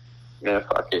 man,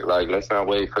 fuck it. Like, let's not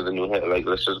wait for the new head. Like,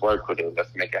 let's just work with it.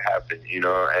 Let's make it happen.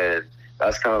 And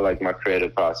that's kind of like my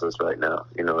creative process right now,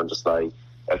 and just like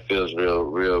it feels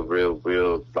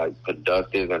real, like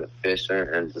productive and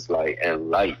efficient and just like and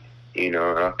light, and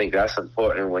I think that's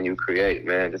important when you create,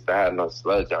 man, just to have no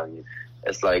sludge on you.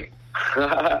 It's like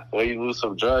when you do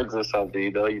some drugs or something, you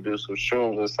do some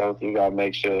shrooms or something, you gotta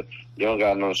make sure you don't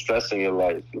got no stress in your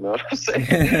life, you know what I'm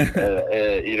saying?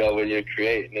 When you're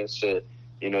creating this shit,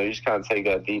 you just kind of take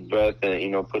that deep breath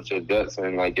and, put your guts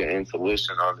and like your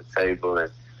intuition on the table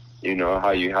and, how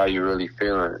you really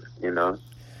feeling,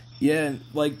 Yeah,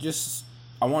 like, just,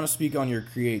 I want to speak on your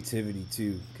creativity,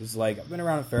 too, because, like, I've been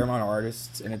around a fair amount of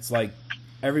artists, and it's, like,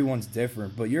 everyone's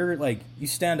different, but you're, like, you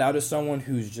stand out as someone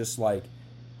who's just, like,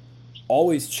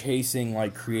 always chasing,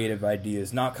 like, creative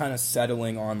ideas, not kind of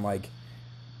settling on, like,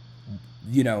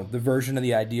 the version of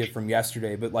the idea from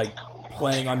yesterday, but, like,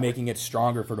 planning on making it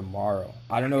stronger for tomorrow.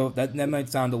 I don't know, that might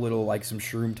sound a little like some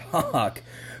shroom talk,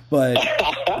 but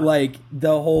like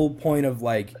the whole point of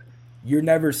like you're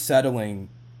never settling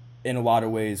in a lot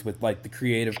of ways with like the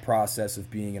creative process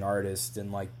of being an artist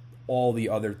and like all the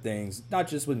other things, not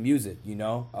just with music,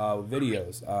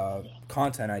 videos,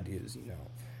 content ideas,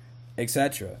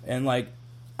 etc. And like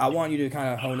I want you to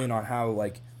kind of hone in on how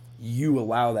like you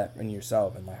allow that in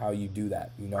yourself and like how you do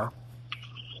that,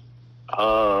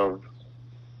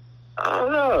 I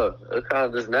don't know. It's kind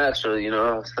of just natural, you know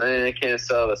what I'm saying? I can't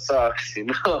sell the socks,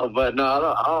 But no,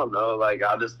 I don't know. Like,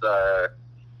 I just,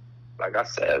 like I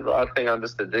said, bro, I think I'm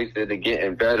just addicted to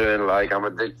getting better. And, like, I'm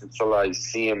addicted to, like,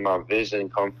 seeing my vision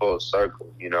come full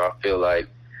circle. I feel like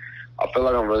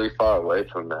I'm really far away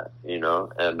from that,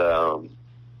 And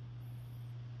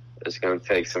it's going to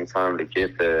take some time to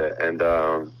get there. And,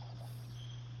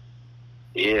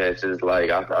 yeah, it's just,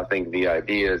 like, I think the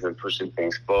ideas and pushing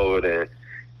things forward and,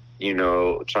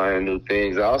 trying new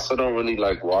things. I also don't really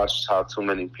like watch how too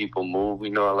many people move.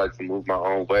 I like to move my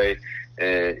own way.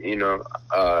 And,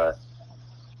 I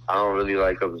I don't really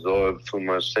like absorb too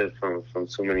much shit from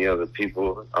too many other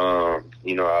people.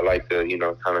 You know, I like to, you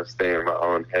know, kind of stay in my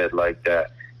own head like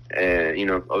that, and you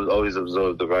know, always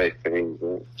absorb the right things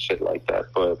and shit like that.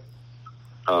 But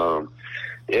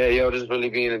yeah, yo, just really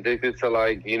being addicted to,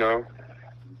 like, you know,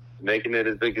 making it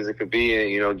as big as it could be, and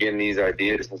you know, getting these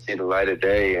ideas and see the light of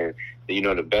day. And you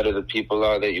know, the better the people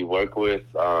are that you work with,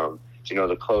 you know,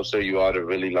 the closer you are to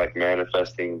really like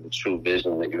manifesting the true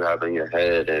vision that you have in your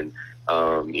head. And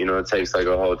you know, it takes like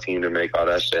a whole team to make all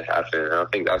that shit happen. And I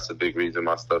think that's a big reason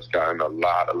my stuff's gotten a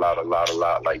lot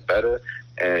like better.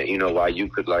 And you know, why you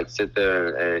could like sit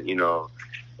there and you know,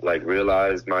 like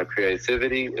realize my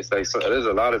creativity. It's like, so there's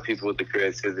a lot of people with the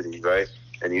creativity, right?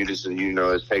 And you just, you know,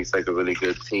 it takes like a really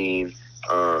good team,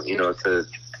 you know, to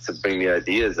bring the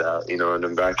ideas out, you know, and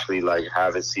then actually like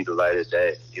have it see the light of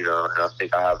day, you know. And I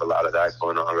think I have a lot of that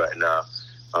going on right now,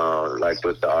 like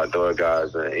with the outdoor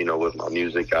guys, and you know, with my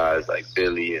music guys like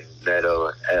Billy and Neto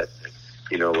and Ed, and,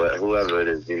 you know, whoever it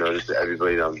is, you know, just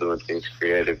everybody that I'm doing things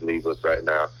creatively with right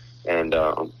now. And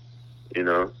you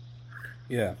know,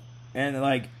 yeah, and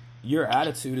like your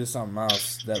attitude is something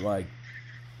else that like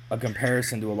a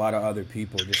comparison to a lot of other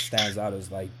people just stands out as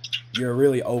like you're a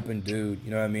really open dude,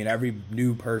 you know what I mean? Every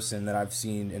new person that I've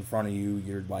seen in front of you,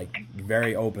 you're like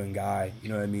very open guy, you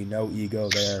know what I mean? No ego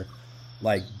there,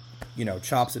 like, you know,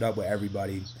 chops it up with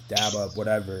everybody, dab up,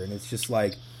 whatever. And it's just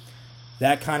like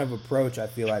that kind of approach, I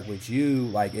feel like with you,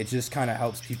 like it just kind of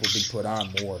helps people be put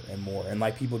on more and more, and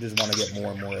like people just want to get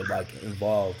more and more like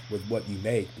involved with what you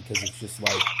make, because it's just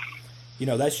like, you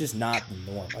know, that's just not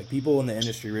the norm. Like, people in the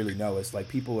industry really know it's like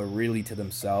people are really to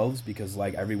themselves because,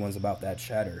 like, everyone's about that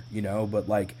cheddar, you know? But,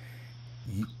 like,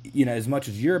 you know, as much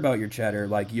as you're about your cheddar,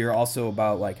 like, you're also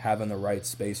about, like, having the right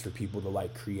space for people to,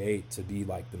 like, create to be,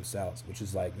 like, themselves, which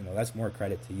is, like, you know, that's more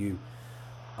credit to you.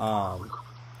 I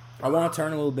want to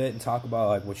turn a little bit and talk about,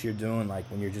 like, what you're doing, like,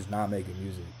 when you're just not making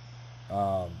music,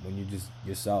 when you're just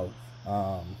yourself,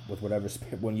 with whatever,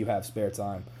 when you have spare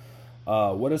time.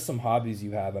 What are some hobbies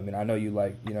you have? I mean, I know you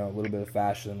like, you know, a little bit of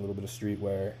fashion, a little bit of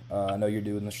streetwear. I know you're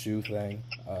doing the shoe thing.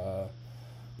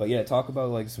 But yeah, talk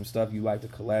about like some stuff you like to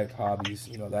collect, hobbies,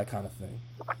 you know, that kind of thing.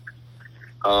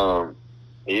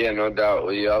 Yeah, no doubt.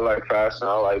 Well, yeah, I like fashion.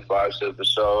 I like fly shit for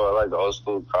sure. I like old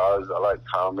school cars. I like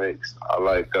comics. I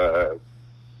like, I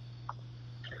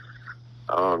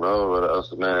don't know what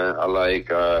else, man. I like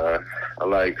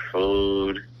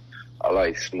food. I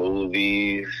like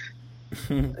smoothies.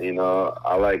 You know,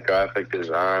 I like graphic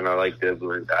design. I like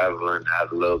dabbling a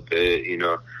little bit. You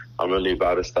know, I'm really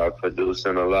about to start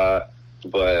producing a lot.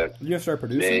 But you have to start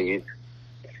producing? Man,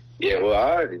 yeah, well,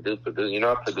 I already do produce. You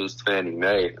know, I produced Fannie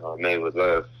Mae on Made with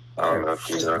Love. I don't know if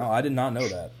you know. No, I did not know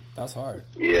that. That's hard.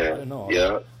 Yeah, I didn't know all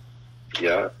that.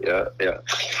 Yeah.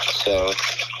 So,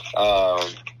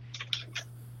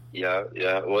 yeah.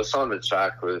 Well, it's on the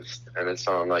track list, and it's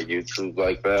on like YouTube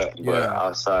like that. Yeah. But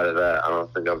outside of that, I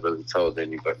don't think I've really told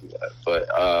anybody that. But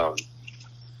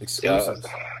exclusive.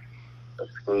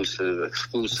 Yeah,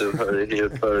 exclusive. Heard it here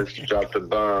first. Drop the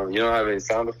bomb. You don't have any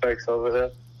sound effects over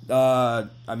there?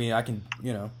 I mean, I can,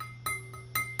 you know,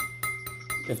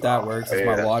 if that works. It's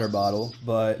my water bottle,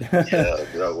 but yeah,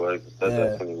 that works. That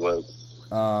definitely works.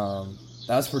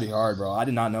 That's pretty hard, bro. I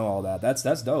did not know all that.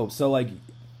 That's dope. So like,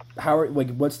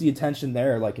 what's the intention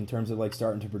there, like, in terms of, like,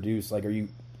 starting to produce? Like, are you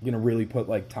going to really put,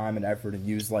 like, time and effort and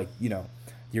use, like, you know,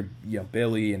 your, you know,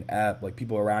 Billy and App, like,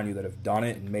 people around you that have done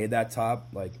it and made that top,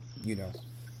 like, you know,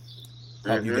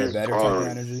 help you get better type of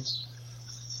energy?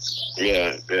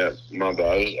 Yeah, my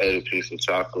bad. I just ate a piece of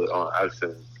chocolate on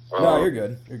accident. No, you're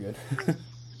good.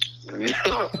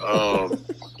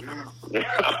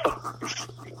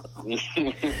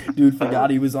 Dude forgot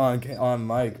he was on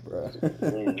mic, bro.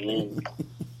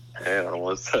 Hang on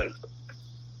one second.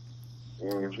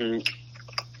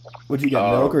 What'd you get,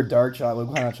 milk or dark chocolate?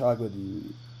 What kind of chocolate do you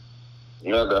eat?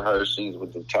 You know, the Hershey's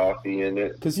with the toffee in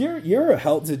it. Because you're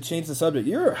a to change the subject,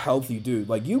 you're a healthy dude.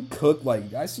 Like, you cook,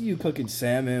 like, I see you cooking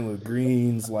salmon with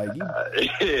greens, like, you...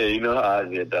 Yeah, you know how I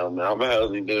get down, man. I'm a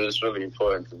healthy dude. It's really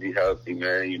important to be healthy,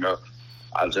 man. You know,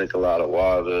 I drink a lot of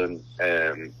water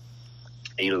and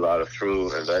eat a lot of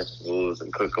fruit and vegetables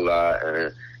and cook a lot,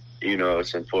 and you know,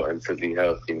 it's important to be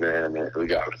healthy, man. And we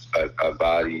got to respect our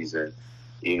bodies, and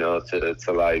you know, to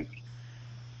like,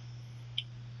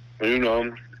 you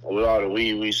know, with all the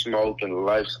weed we smoke and the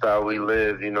lifestyle we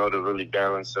live, you know, to really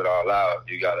balance it all out,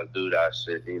 you got to do that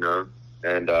shit, you know,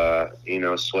 and you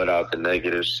know, sweat out the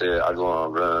negative shit. I go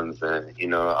on runs, and you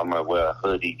know, I might wear a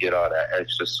hoodie, get all that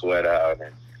extra sweat out,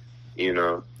 and you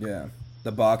know, yeah.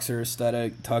 The boxer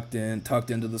aesthetic, tucked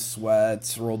into the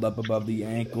sweats, rolled up above the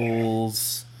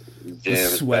ankles. The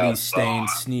JAMS sweaty, belt. stained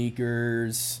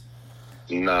sneakers.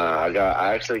 Nah,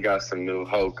 I actually got some new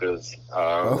Hokas.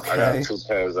 I got 2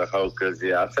 pairs of Hokas.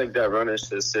 Yeah, I take that running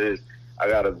shit serious. I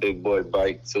got a big boy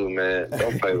bike too, man.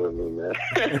 Don't play with me, man.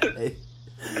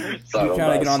 You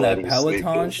trying to get on that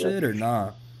Peloton shit or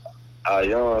nah? You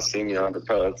don't want to see me on the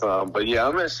Peloton, but yeah,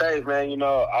 I'm in shape, man. You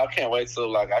know, I can't wait till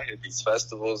like I hit these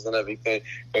festivals and everything.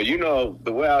 But you know,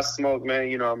 the way I smoke, man,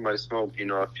 you know, I might smoke, you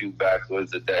know, a few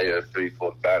backwoods a day or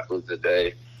 3-4 backwoods a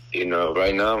day. You know,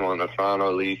 right now I'm on the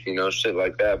Fronto leaf, you know, shit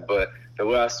like that. But the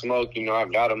way I smoke, you know, I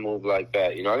gotta move like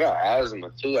that. You know, I got asthma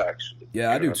too, actually.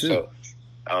 Yeah, I do too.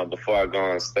 So before I go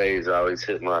on stage, I always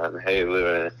hit my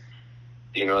inhaler, and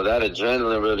you know that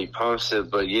adrenaline really pumps it.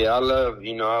 But yeah, I love,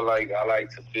 you know, I like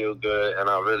to feel good, and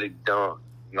I really don't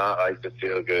not like to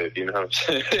feel good. You know what I'm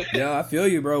saying? Yeah, I feel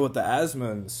you, bro, with the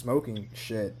asthma and the smoking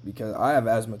shit, because I have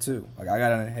asthma too. Like, I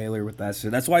got an inhaler with that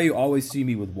shit. That's why you always see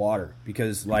me with water,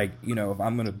 because, like, you know, if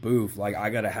I'm gonna boof, like,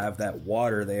 I gotta have that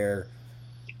water there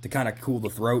to kind of cool the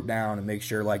throat down and make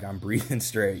sure, like, I'm breathing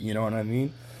straight. You know what I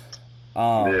mean?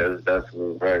 Yeah, that's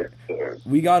right.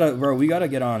 We gotta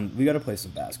play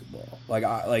some basketball.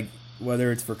 Like,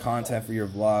 whether it's for content for your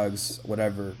vlogs,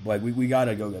 whatever. Like, we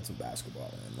gotta go get some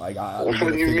basketball in. Like, what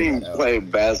do you mean play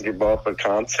basketball for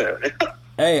content?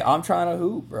 Hey, I'm trying to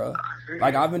hoop, bro.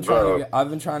 Like, I've been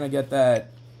trying to get that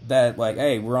like,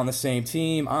 hey, we're on the same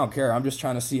team. I don't care. I'm just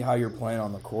trying to see how you're playing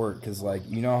on the court, because, like,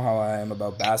 you know how I am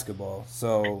about basketball.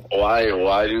 So why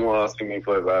do you want to see me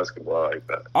play basketball like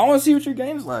that? I want to see what your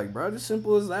game's like, bro. Just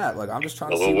simple as that. Like, I'm just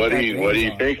trying to see. What do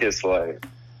you think it's like?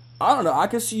 I don't know. I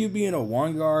could see you being a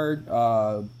one guard,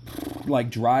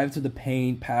 like drive to the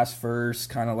paint, pass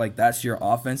first, kind of like that's your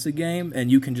offensive game,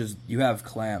 and you have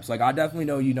clamps. Like, I definitely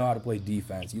know you know how to play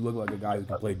defense. You look like a guy who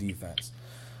can play defense.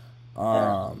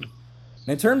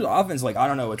 In terms of offense, like, I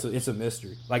don't know. It's a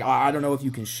mystery. Like, I don't know if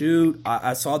you can shoot.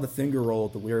 I saw the finger roll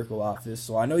at the Lyrical office,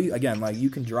 so I know you, again, like,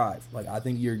 you can drive. Like, I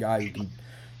think you're a guy who can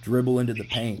dribble into the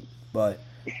paint, but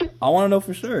I want to know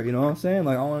for sure. You know what I'm saying?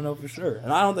 Like, I want to know for sure.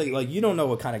 And I don't think, like, you don't know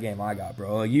what kind of game I got,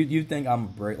 bro. Like, you think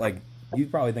I'm like, you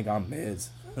probably think I'm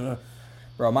mids.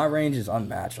 Bro, my range is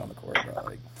unmatched on the court, bro.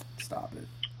 Like, stop it.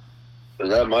 Is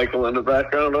that Michael in the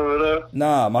background over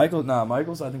there?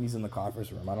 Michael's, I think he's in the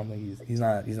conference room. I don't think he's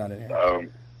not in here.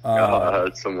 I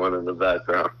heard someone in the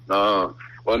background.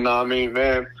 Well, no, I mean,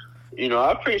 man, you know,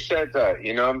 I appreciate that.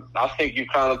 You know, I think you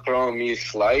kind of throwing me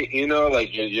slight, you know,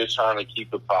 like you're trying to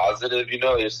keep it positive, you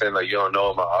know, you're saying like you don't know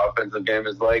what my offensive game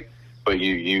is like, but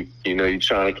you know, you're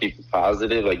trying to keep it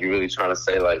positive, like you're really trying to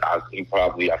say like I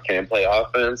can't play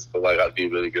offense, but like I'd be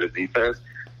really good at defense.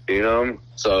 You know,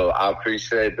 so I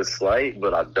appreciate the slight,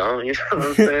 but I don't. You know what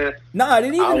I'm saying? No, I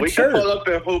didn't even. We can pull up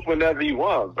and hoop whenever you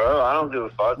want, bro. I don't give a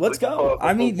fuck. Let's go.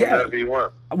 I mean, yeah. Whenever you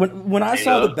want. When I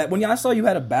saw you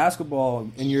had a basketball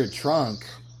in your trunk,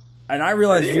 and I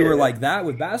realized you were like that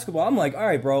with basketball, I'm like, all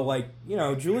right, bro. Like, you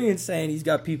know, Julian's saying he's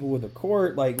got people with a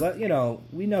court. Like, you know,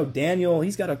 we know Daniel.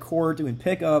 He's got a court doing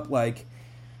pickup. Like,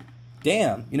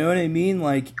 damn, you know what I mean?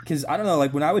 Like, because I don't know,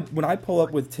 like when I pull up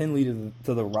with Tinley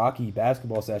to the Rocky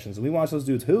basketball sessions and we watch those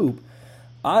dudes hoop,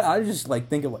 I just like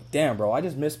think of like, damn, bro, I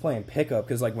just miss playing pickup,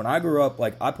 because like when I grew up,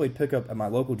 like I played pickup at my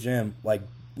local gym, like,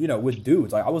 you know, with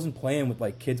dudes. Like, I wasn't playing with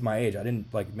like kids my age. I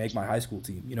didn't like make my high school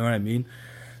team. You know what I mean?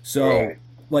 So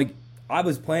like I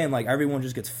was playing like everyone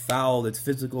just gets fouled. It's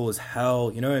physical as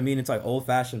hell. You know what I mean? It's like old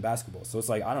fashioned basketball. So it's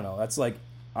like, I don't know. That's like,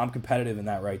 I'm competitive in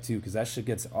that, right, too, because that shit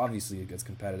gets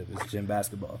competitive. It's gym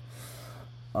basketball.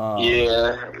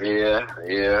 Yeah, I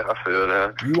feel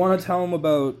that. You want to tell him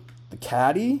about the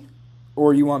caddy,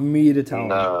 or you want me to tell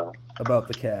him about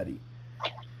the caddy?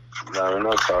 No, we're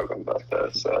not talking about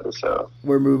that. Sad as hell.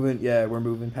 We're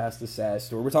moving past the sad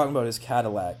story. We're talking about his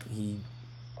Cadillac.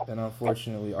 And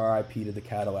unfortunately, R.I.P. to the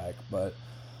Cadillac, but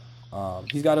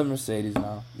he's got a Mercedes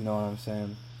now. You know what I'm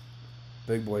saying?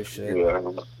 Big boy shit. Yeah.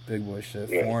 Big boy shit.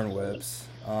 Yeah. Foreign whips.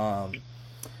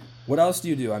 What else do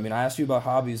you do? I mean, I asked you about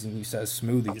hobbies and you said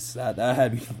smoothies. That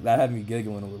had me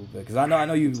giggling a little bit, because I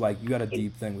know you got a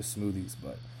deep thing with smoothies,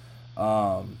 but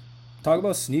talk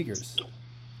about sneakers.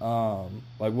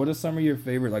 Like, what are some of your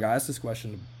favorite? Like, I asked this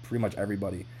question to pretty much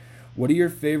everybody. What are your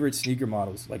favorite sneaker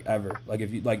models, like, ever? Like,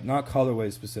 if you like, not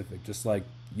colorway specific, just like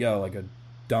like a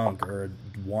Dunk or a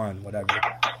One, whatever.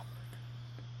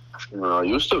 I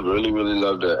used to really, really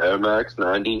love the Air Max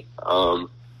 90.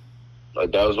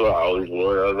 Like, that was what I always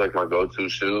wore. That was, like, my go-to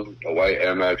shoe. The white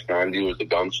Air Max 90 with the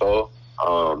gum sole.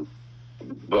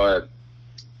 But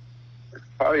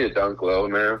probably a Dunk Low,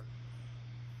 man.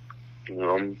 You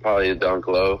know, probably a Dunk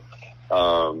Low.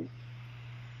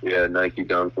 Yeah, Nike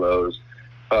Dunk Lows.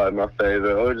 probably my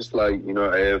favorite. Or just like, you know,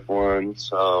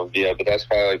 AF1s. Yeah, but that's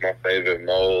probably like my favorite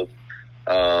mold.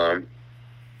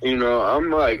 You know,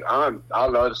 I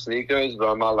love sneakers, but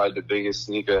I'm not like the biggest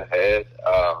sneaker head.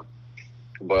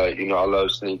 But you know, I love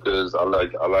sneakers. I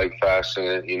like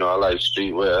fashion. You know, I like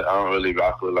streetwear. I don't really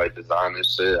rock with like designer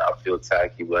shit. I feel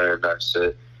tacky wearing that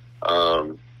shit.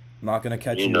 Not gonna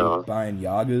catch you buying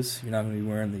Yagas. You're not gonna be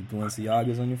wearing the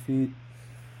Balenciagas on your feet.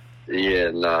 Yeah,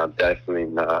 nah, definitely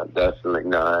not. Definitely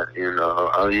not. You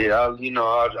know, I'll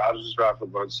just rock a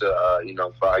bunch of you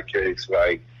know, fly kicks,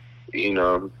 like, you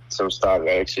know, some stock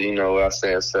X. You know what I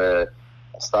said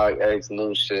stock X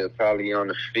new shit probably on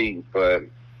the feet, but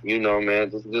you know,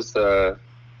 man, just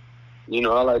you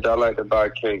know, I like to buy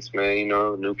kicks, man. You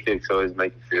know, new kicks always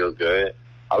make you feel good.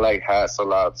 I like hats a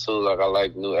lot too. Like, I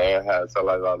like new air hats. I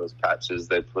like all those patches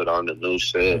they put on the new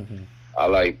shit. Mm-hmm. I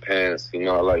like pants. You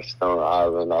know, I like Stone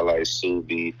Island. I like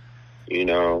Subi. You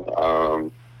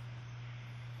know,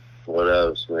 what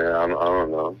else, man? I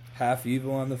don't know. Half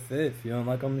Evil on the fit. If you don't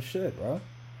like them, the shit, bro.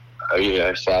 Oh,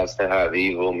 yeah, shouts to Half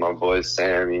Evil, my boy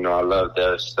Sam. You know, I love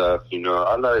their stuff. You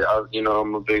know, you know,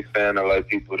 I'm a big fan. I like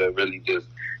people that really just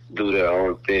do their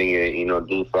own thing and, you know,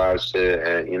 do fly shit,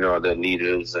 and, you know, they're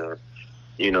leaders and,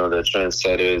 you know, they're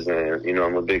trendsetters, and, you know,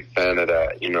 I'm a big fan of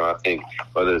that. You know, I think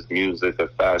whether it's music or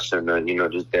fashion or, you know,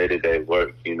 just day-to-day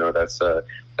work, you know, that's that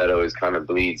always kind of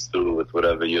bleeds through with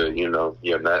whatever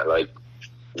you're not, like,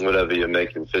 whatever you're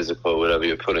making physical, whatever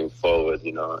you're putting forward,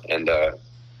 you know, and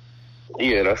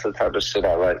yeah, that's the type of shit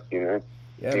I like, you know,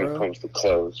 when it comes to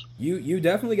clothes. You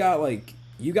definitely got, like,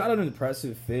 you got an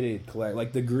impressive fitted collect,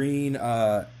 like the green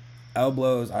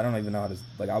elbows. I don't even know how to,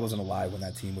 like, I wasn't alive when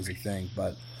that team was a thing,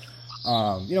 but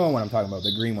you know what I'm talking about,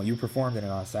 the green one. You performed in it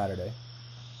on Saturday.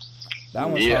 That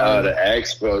one's the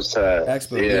Expo set.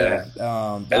 Expo, yeah.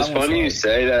 It's funny you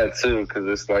say that too, because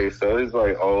it's like, so it's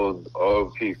like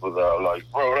old people that are like,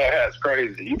 bro, that hat's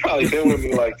crazy. You probably been with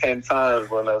me like 10 times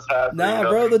when that's happening. Nah, you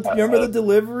know? bro, remember the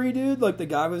delivery, dude? Like, the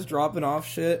guy was dropping off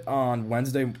shit on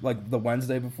Wednesday, like the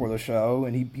Wednesday before the show,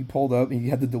 and he pulled up and he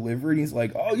had the delivery, and he's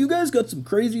like, oh, you guys got some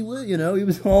crazy lit, you know? He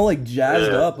was all like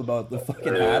jazzed up about the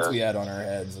fucking hats we had on our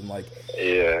heads, and like,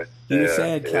 he was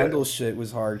saying Kendall's shit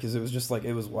was hard because it was just like,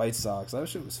 it was White Sox. That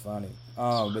shit was funny.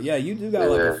 But yeah, you do got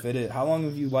like a fitted. How long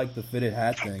have you liked the fitted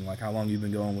hat thing? Like, how long have you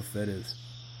been going with fitteds?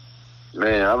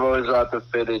 Man, I've always liked the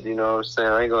fitted, you know what I'm saying?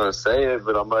 I ain't gonna say it,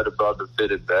 but I might have brought the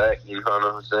fitted back, you know what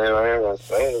I'm saying? I ain't gonna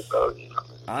say it, though, you know.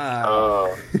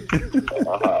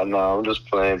 No, I'm just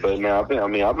playing, but man, I've been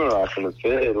rocking the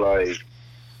fitted, like,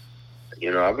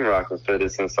 you know, I've been rocking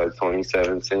fitted since like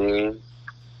 2017.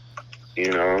 You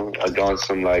know, I've done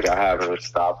some, like, I haven't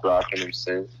stopped rocking them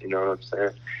since, you know what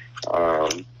I'm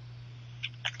saying?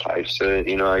 Type shit,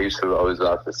 you know, I used to always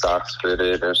rock the socks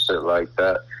fitted and shit like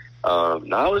that.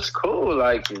 Now it's cool,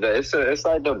 like, it's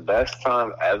like the best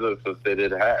time ever for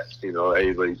fitted hats, you know,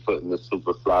 everybody putting the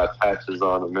super fly patches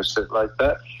on them and shit like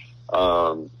that.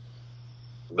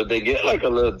 But they get, like, a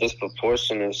little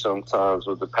disproportionate sometimes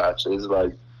with the patches,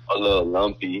 like, a little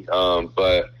lumpy,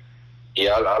 but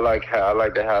yeah, I like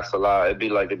the hats a lot. It'd be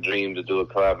like a dream to do a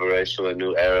collaboration with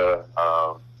New Era.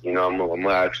 You know, I'm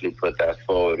gonna actually put that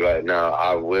forward right now.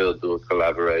 I will do a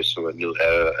collaboration with New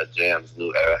Era, a JAMS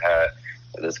New Era hat,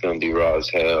 and it's gonna be raw as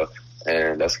hell,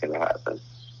 and that's gonna happen.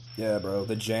 Yeah, bro,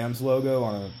 the JAMS logo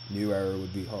on a New Era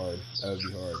would be hard. That would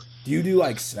be hard. Do you do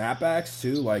like snapbacks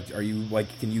too? Like, are you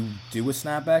like, can you do a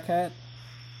snapback hat?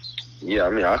 Yeah, I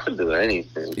mean, I could do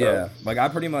anything. Bro. Yeah, like I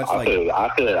pretty much I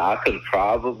could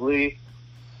probably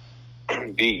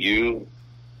beat you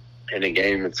in a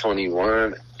game of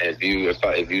 21 if you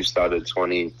started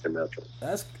 20 to nothing.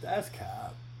 That's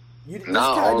cap.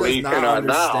 Not only can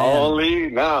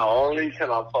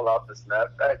I pull out the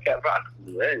snapback cap, I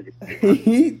can do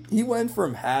anything. he went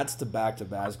from hats to back to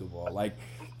basketball. Like,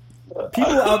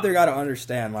 people out there got to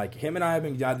understand, like, him and I have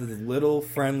been got this little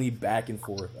friendly back and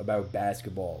forth about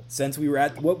basketball since we were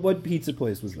at what pizza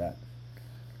place was that?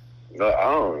 I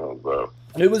don't know, bro.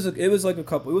 It was like a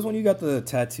couple. It was when you got the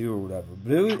tattoo or whatever.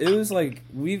 But it was like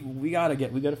we gotta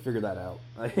figure that out.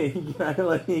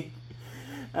 Like,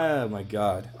 oh my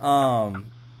god.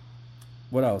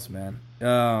 What else, man?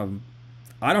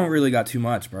 I don't really got too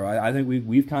much, bro. I think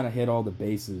we've kind of hit all the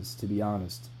bases, to be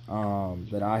honest.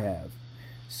 That I have.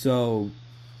 So,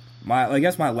 I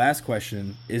guess my last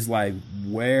question is like,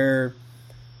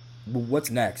 what's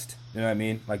next? You know what I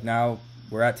mean? Like, now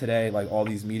we're at today, like, all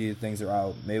these media things are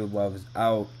out. Made with Love is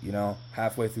out, you know,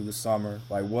 halfway through the summer.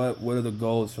 Like, what are the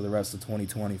goals for the rest of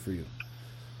 2020 for you?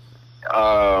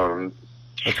 Or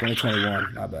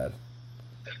 2021, my bad.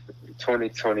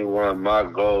 2021, my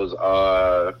goals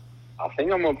are, I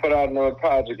think I'm gonna put out another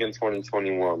project in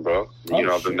 2021, bro. You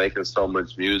know, I've been shit. making so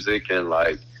much music, and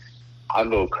like I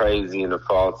go crazy in the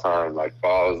fall time. Like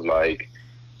fall is like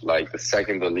the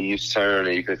second the leaves turn,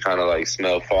 and you can kind of like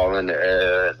smell fall in the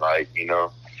air, and like you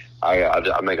know,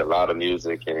 I make a lot of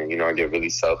music, and you know, I get really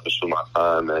selfish with my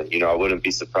time, and you know, I wouldn't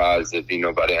be surprised if you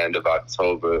know by the end of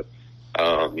October.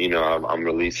 You know, I'm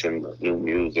releasing new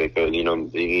music, or you know,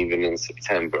 even in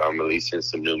September, I'm releasing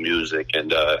some new music,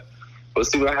 and we'll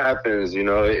see what happens. You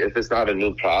know, if it's not a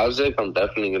new project, I'm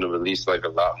definitely going to release like a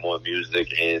lot more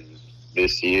music in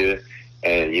this year.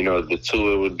 And, you know, the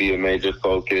tour would be a major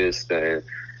focus. And,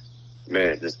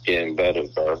 man, just getting better,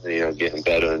 bro. You know, getting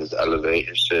better and just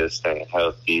elevating shit, staying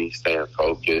healthy, staying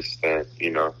focused, and, you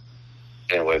know,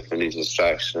 staying away from these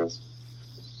distractions.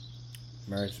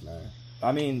 Merch, man.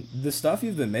 I mean, the stuff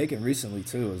you've been making recently,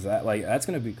 too, is that, like, that's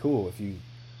going to be cool if you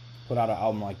put out an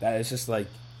album like that. It's just, like,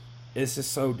 it's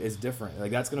just so, it's different.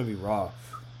 Like, that's going to be raw.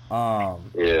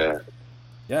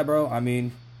 Yeah, bro. I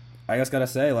mean, I just got to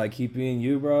say, like, keep being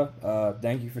you, bro.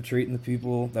 Thank you for treating the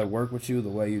people that work with you the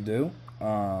way you do.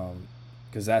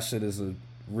 Because that shit is a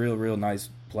real nice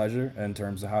pleasure in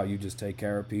terms of how you just take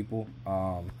care of people.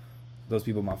 Those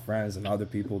people, my friends, and other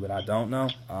people that I don't know.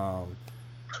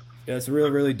 Yeah, it's a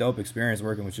really dope experience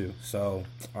working with you. So,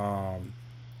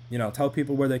 you know, tell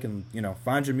people where they can, you know,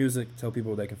 find your music. Tell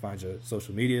people where they can find your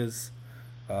social medias.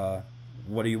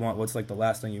 What do you want? What's like the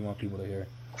last thing you want people to hear?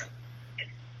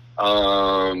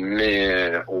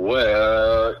 Man,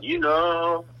 well, you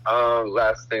know,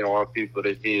 last thing I want people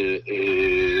to hear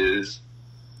is,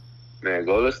 man,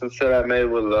 go listen to that Made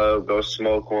with Love, go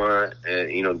smoke one,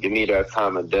 and, you know, give me that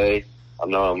time of day. I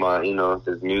know you know,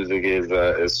 this music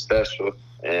is special,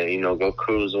 and, you know, go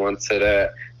cruise one to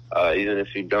that. Even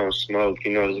if you don't smoke,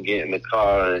 you know, just get in the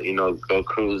car and, you know, go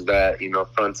cruise that, you know,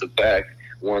 front to back,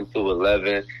 1 through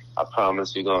 11. I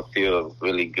promise you're going to feel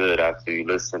really good after you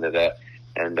listen to that.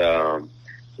 And,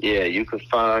 yeah, you can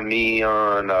find me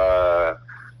on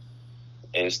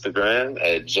Instagram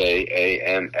at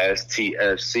JAMSTFC.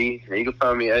 And you can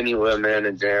find me anywhere, man,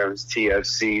 at JAMS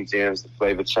TFC, JAMS the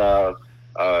Flava Child.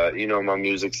 You know, my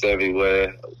music's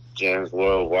everywhere, JAMS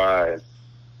worldwide,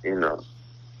 you know.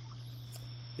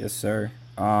 Yes, sir.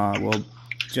 Well,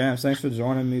 Jams, thanks for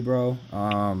joining me, bro.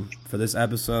 For this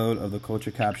episode of the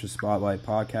Culture Capture Spotlight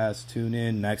podcast. Tune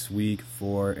in next week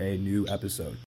for a new episode.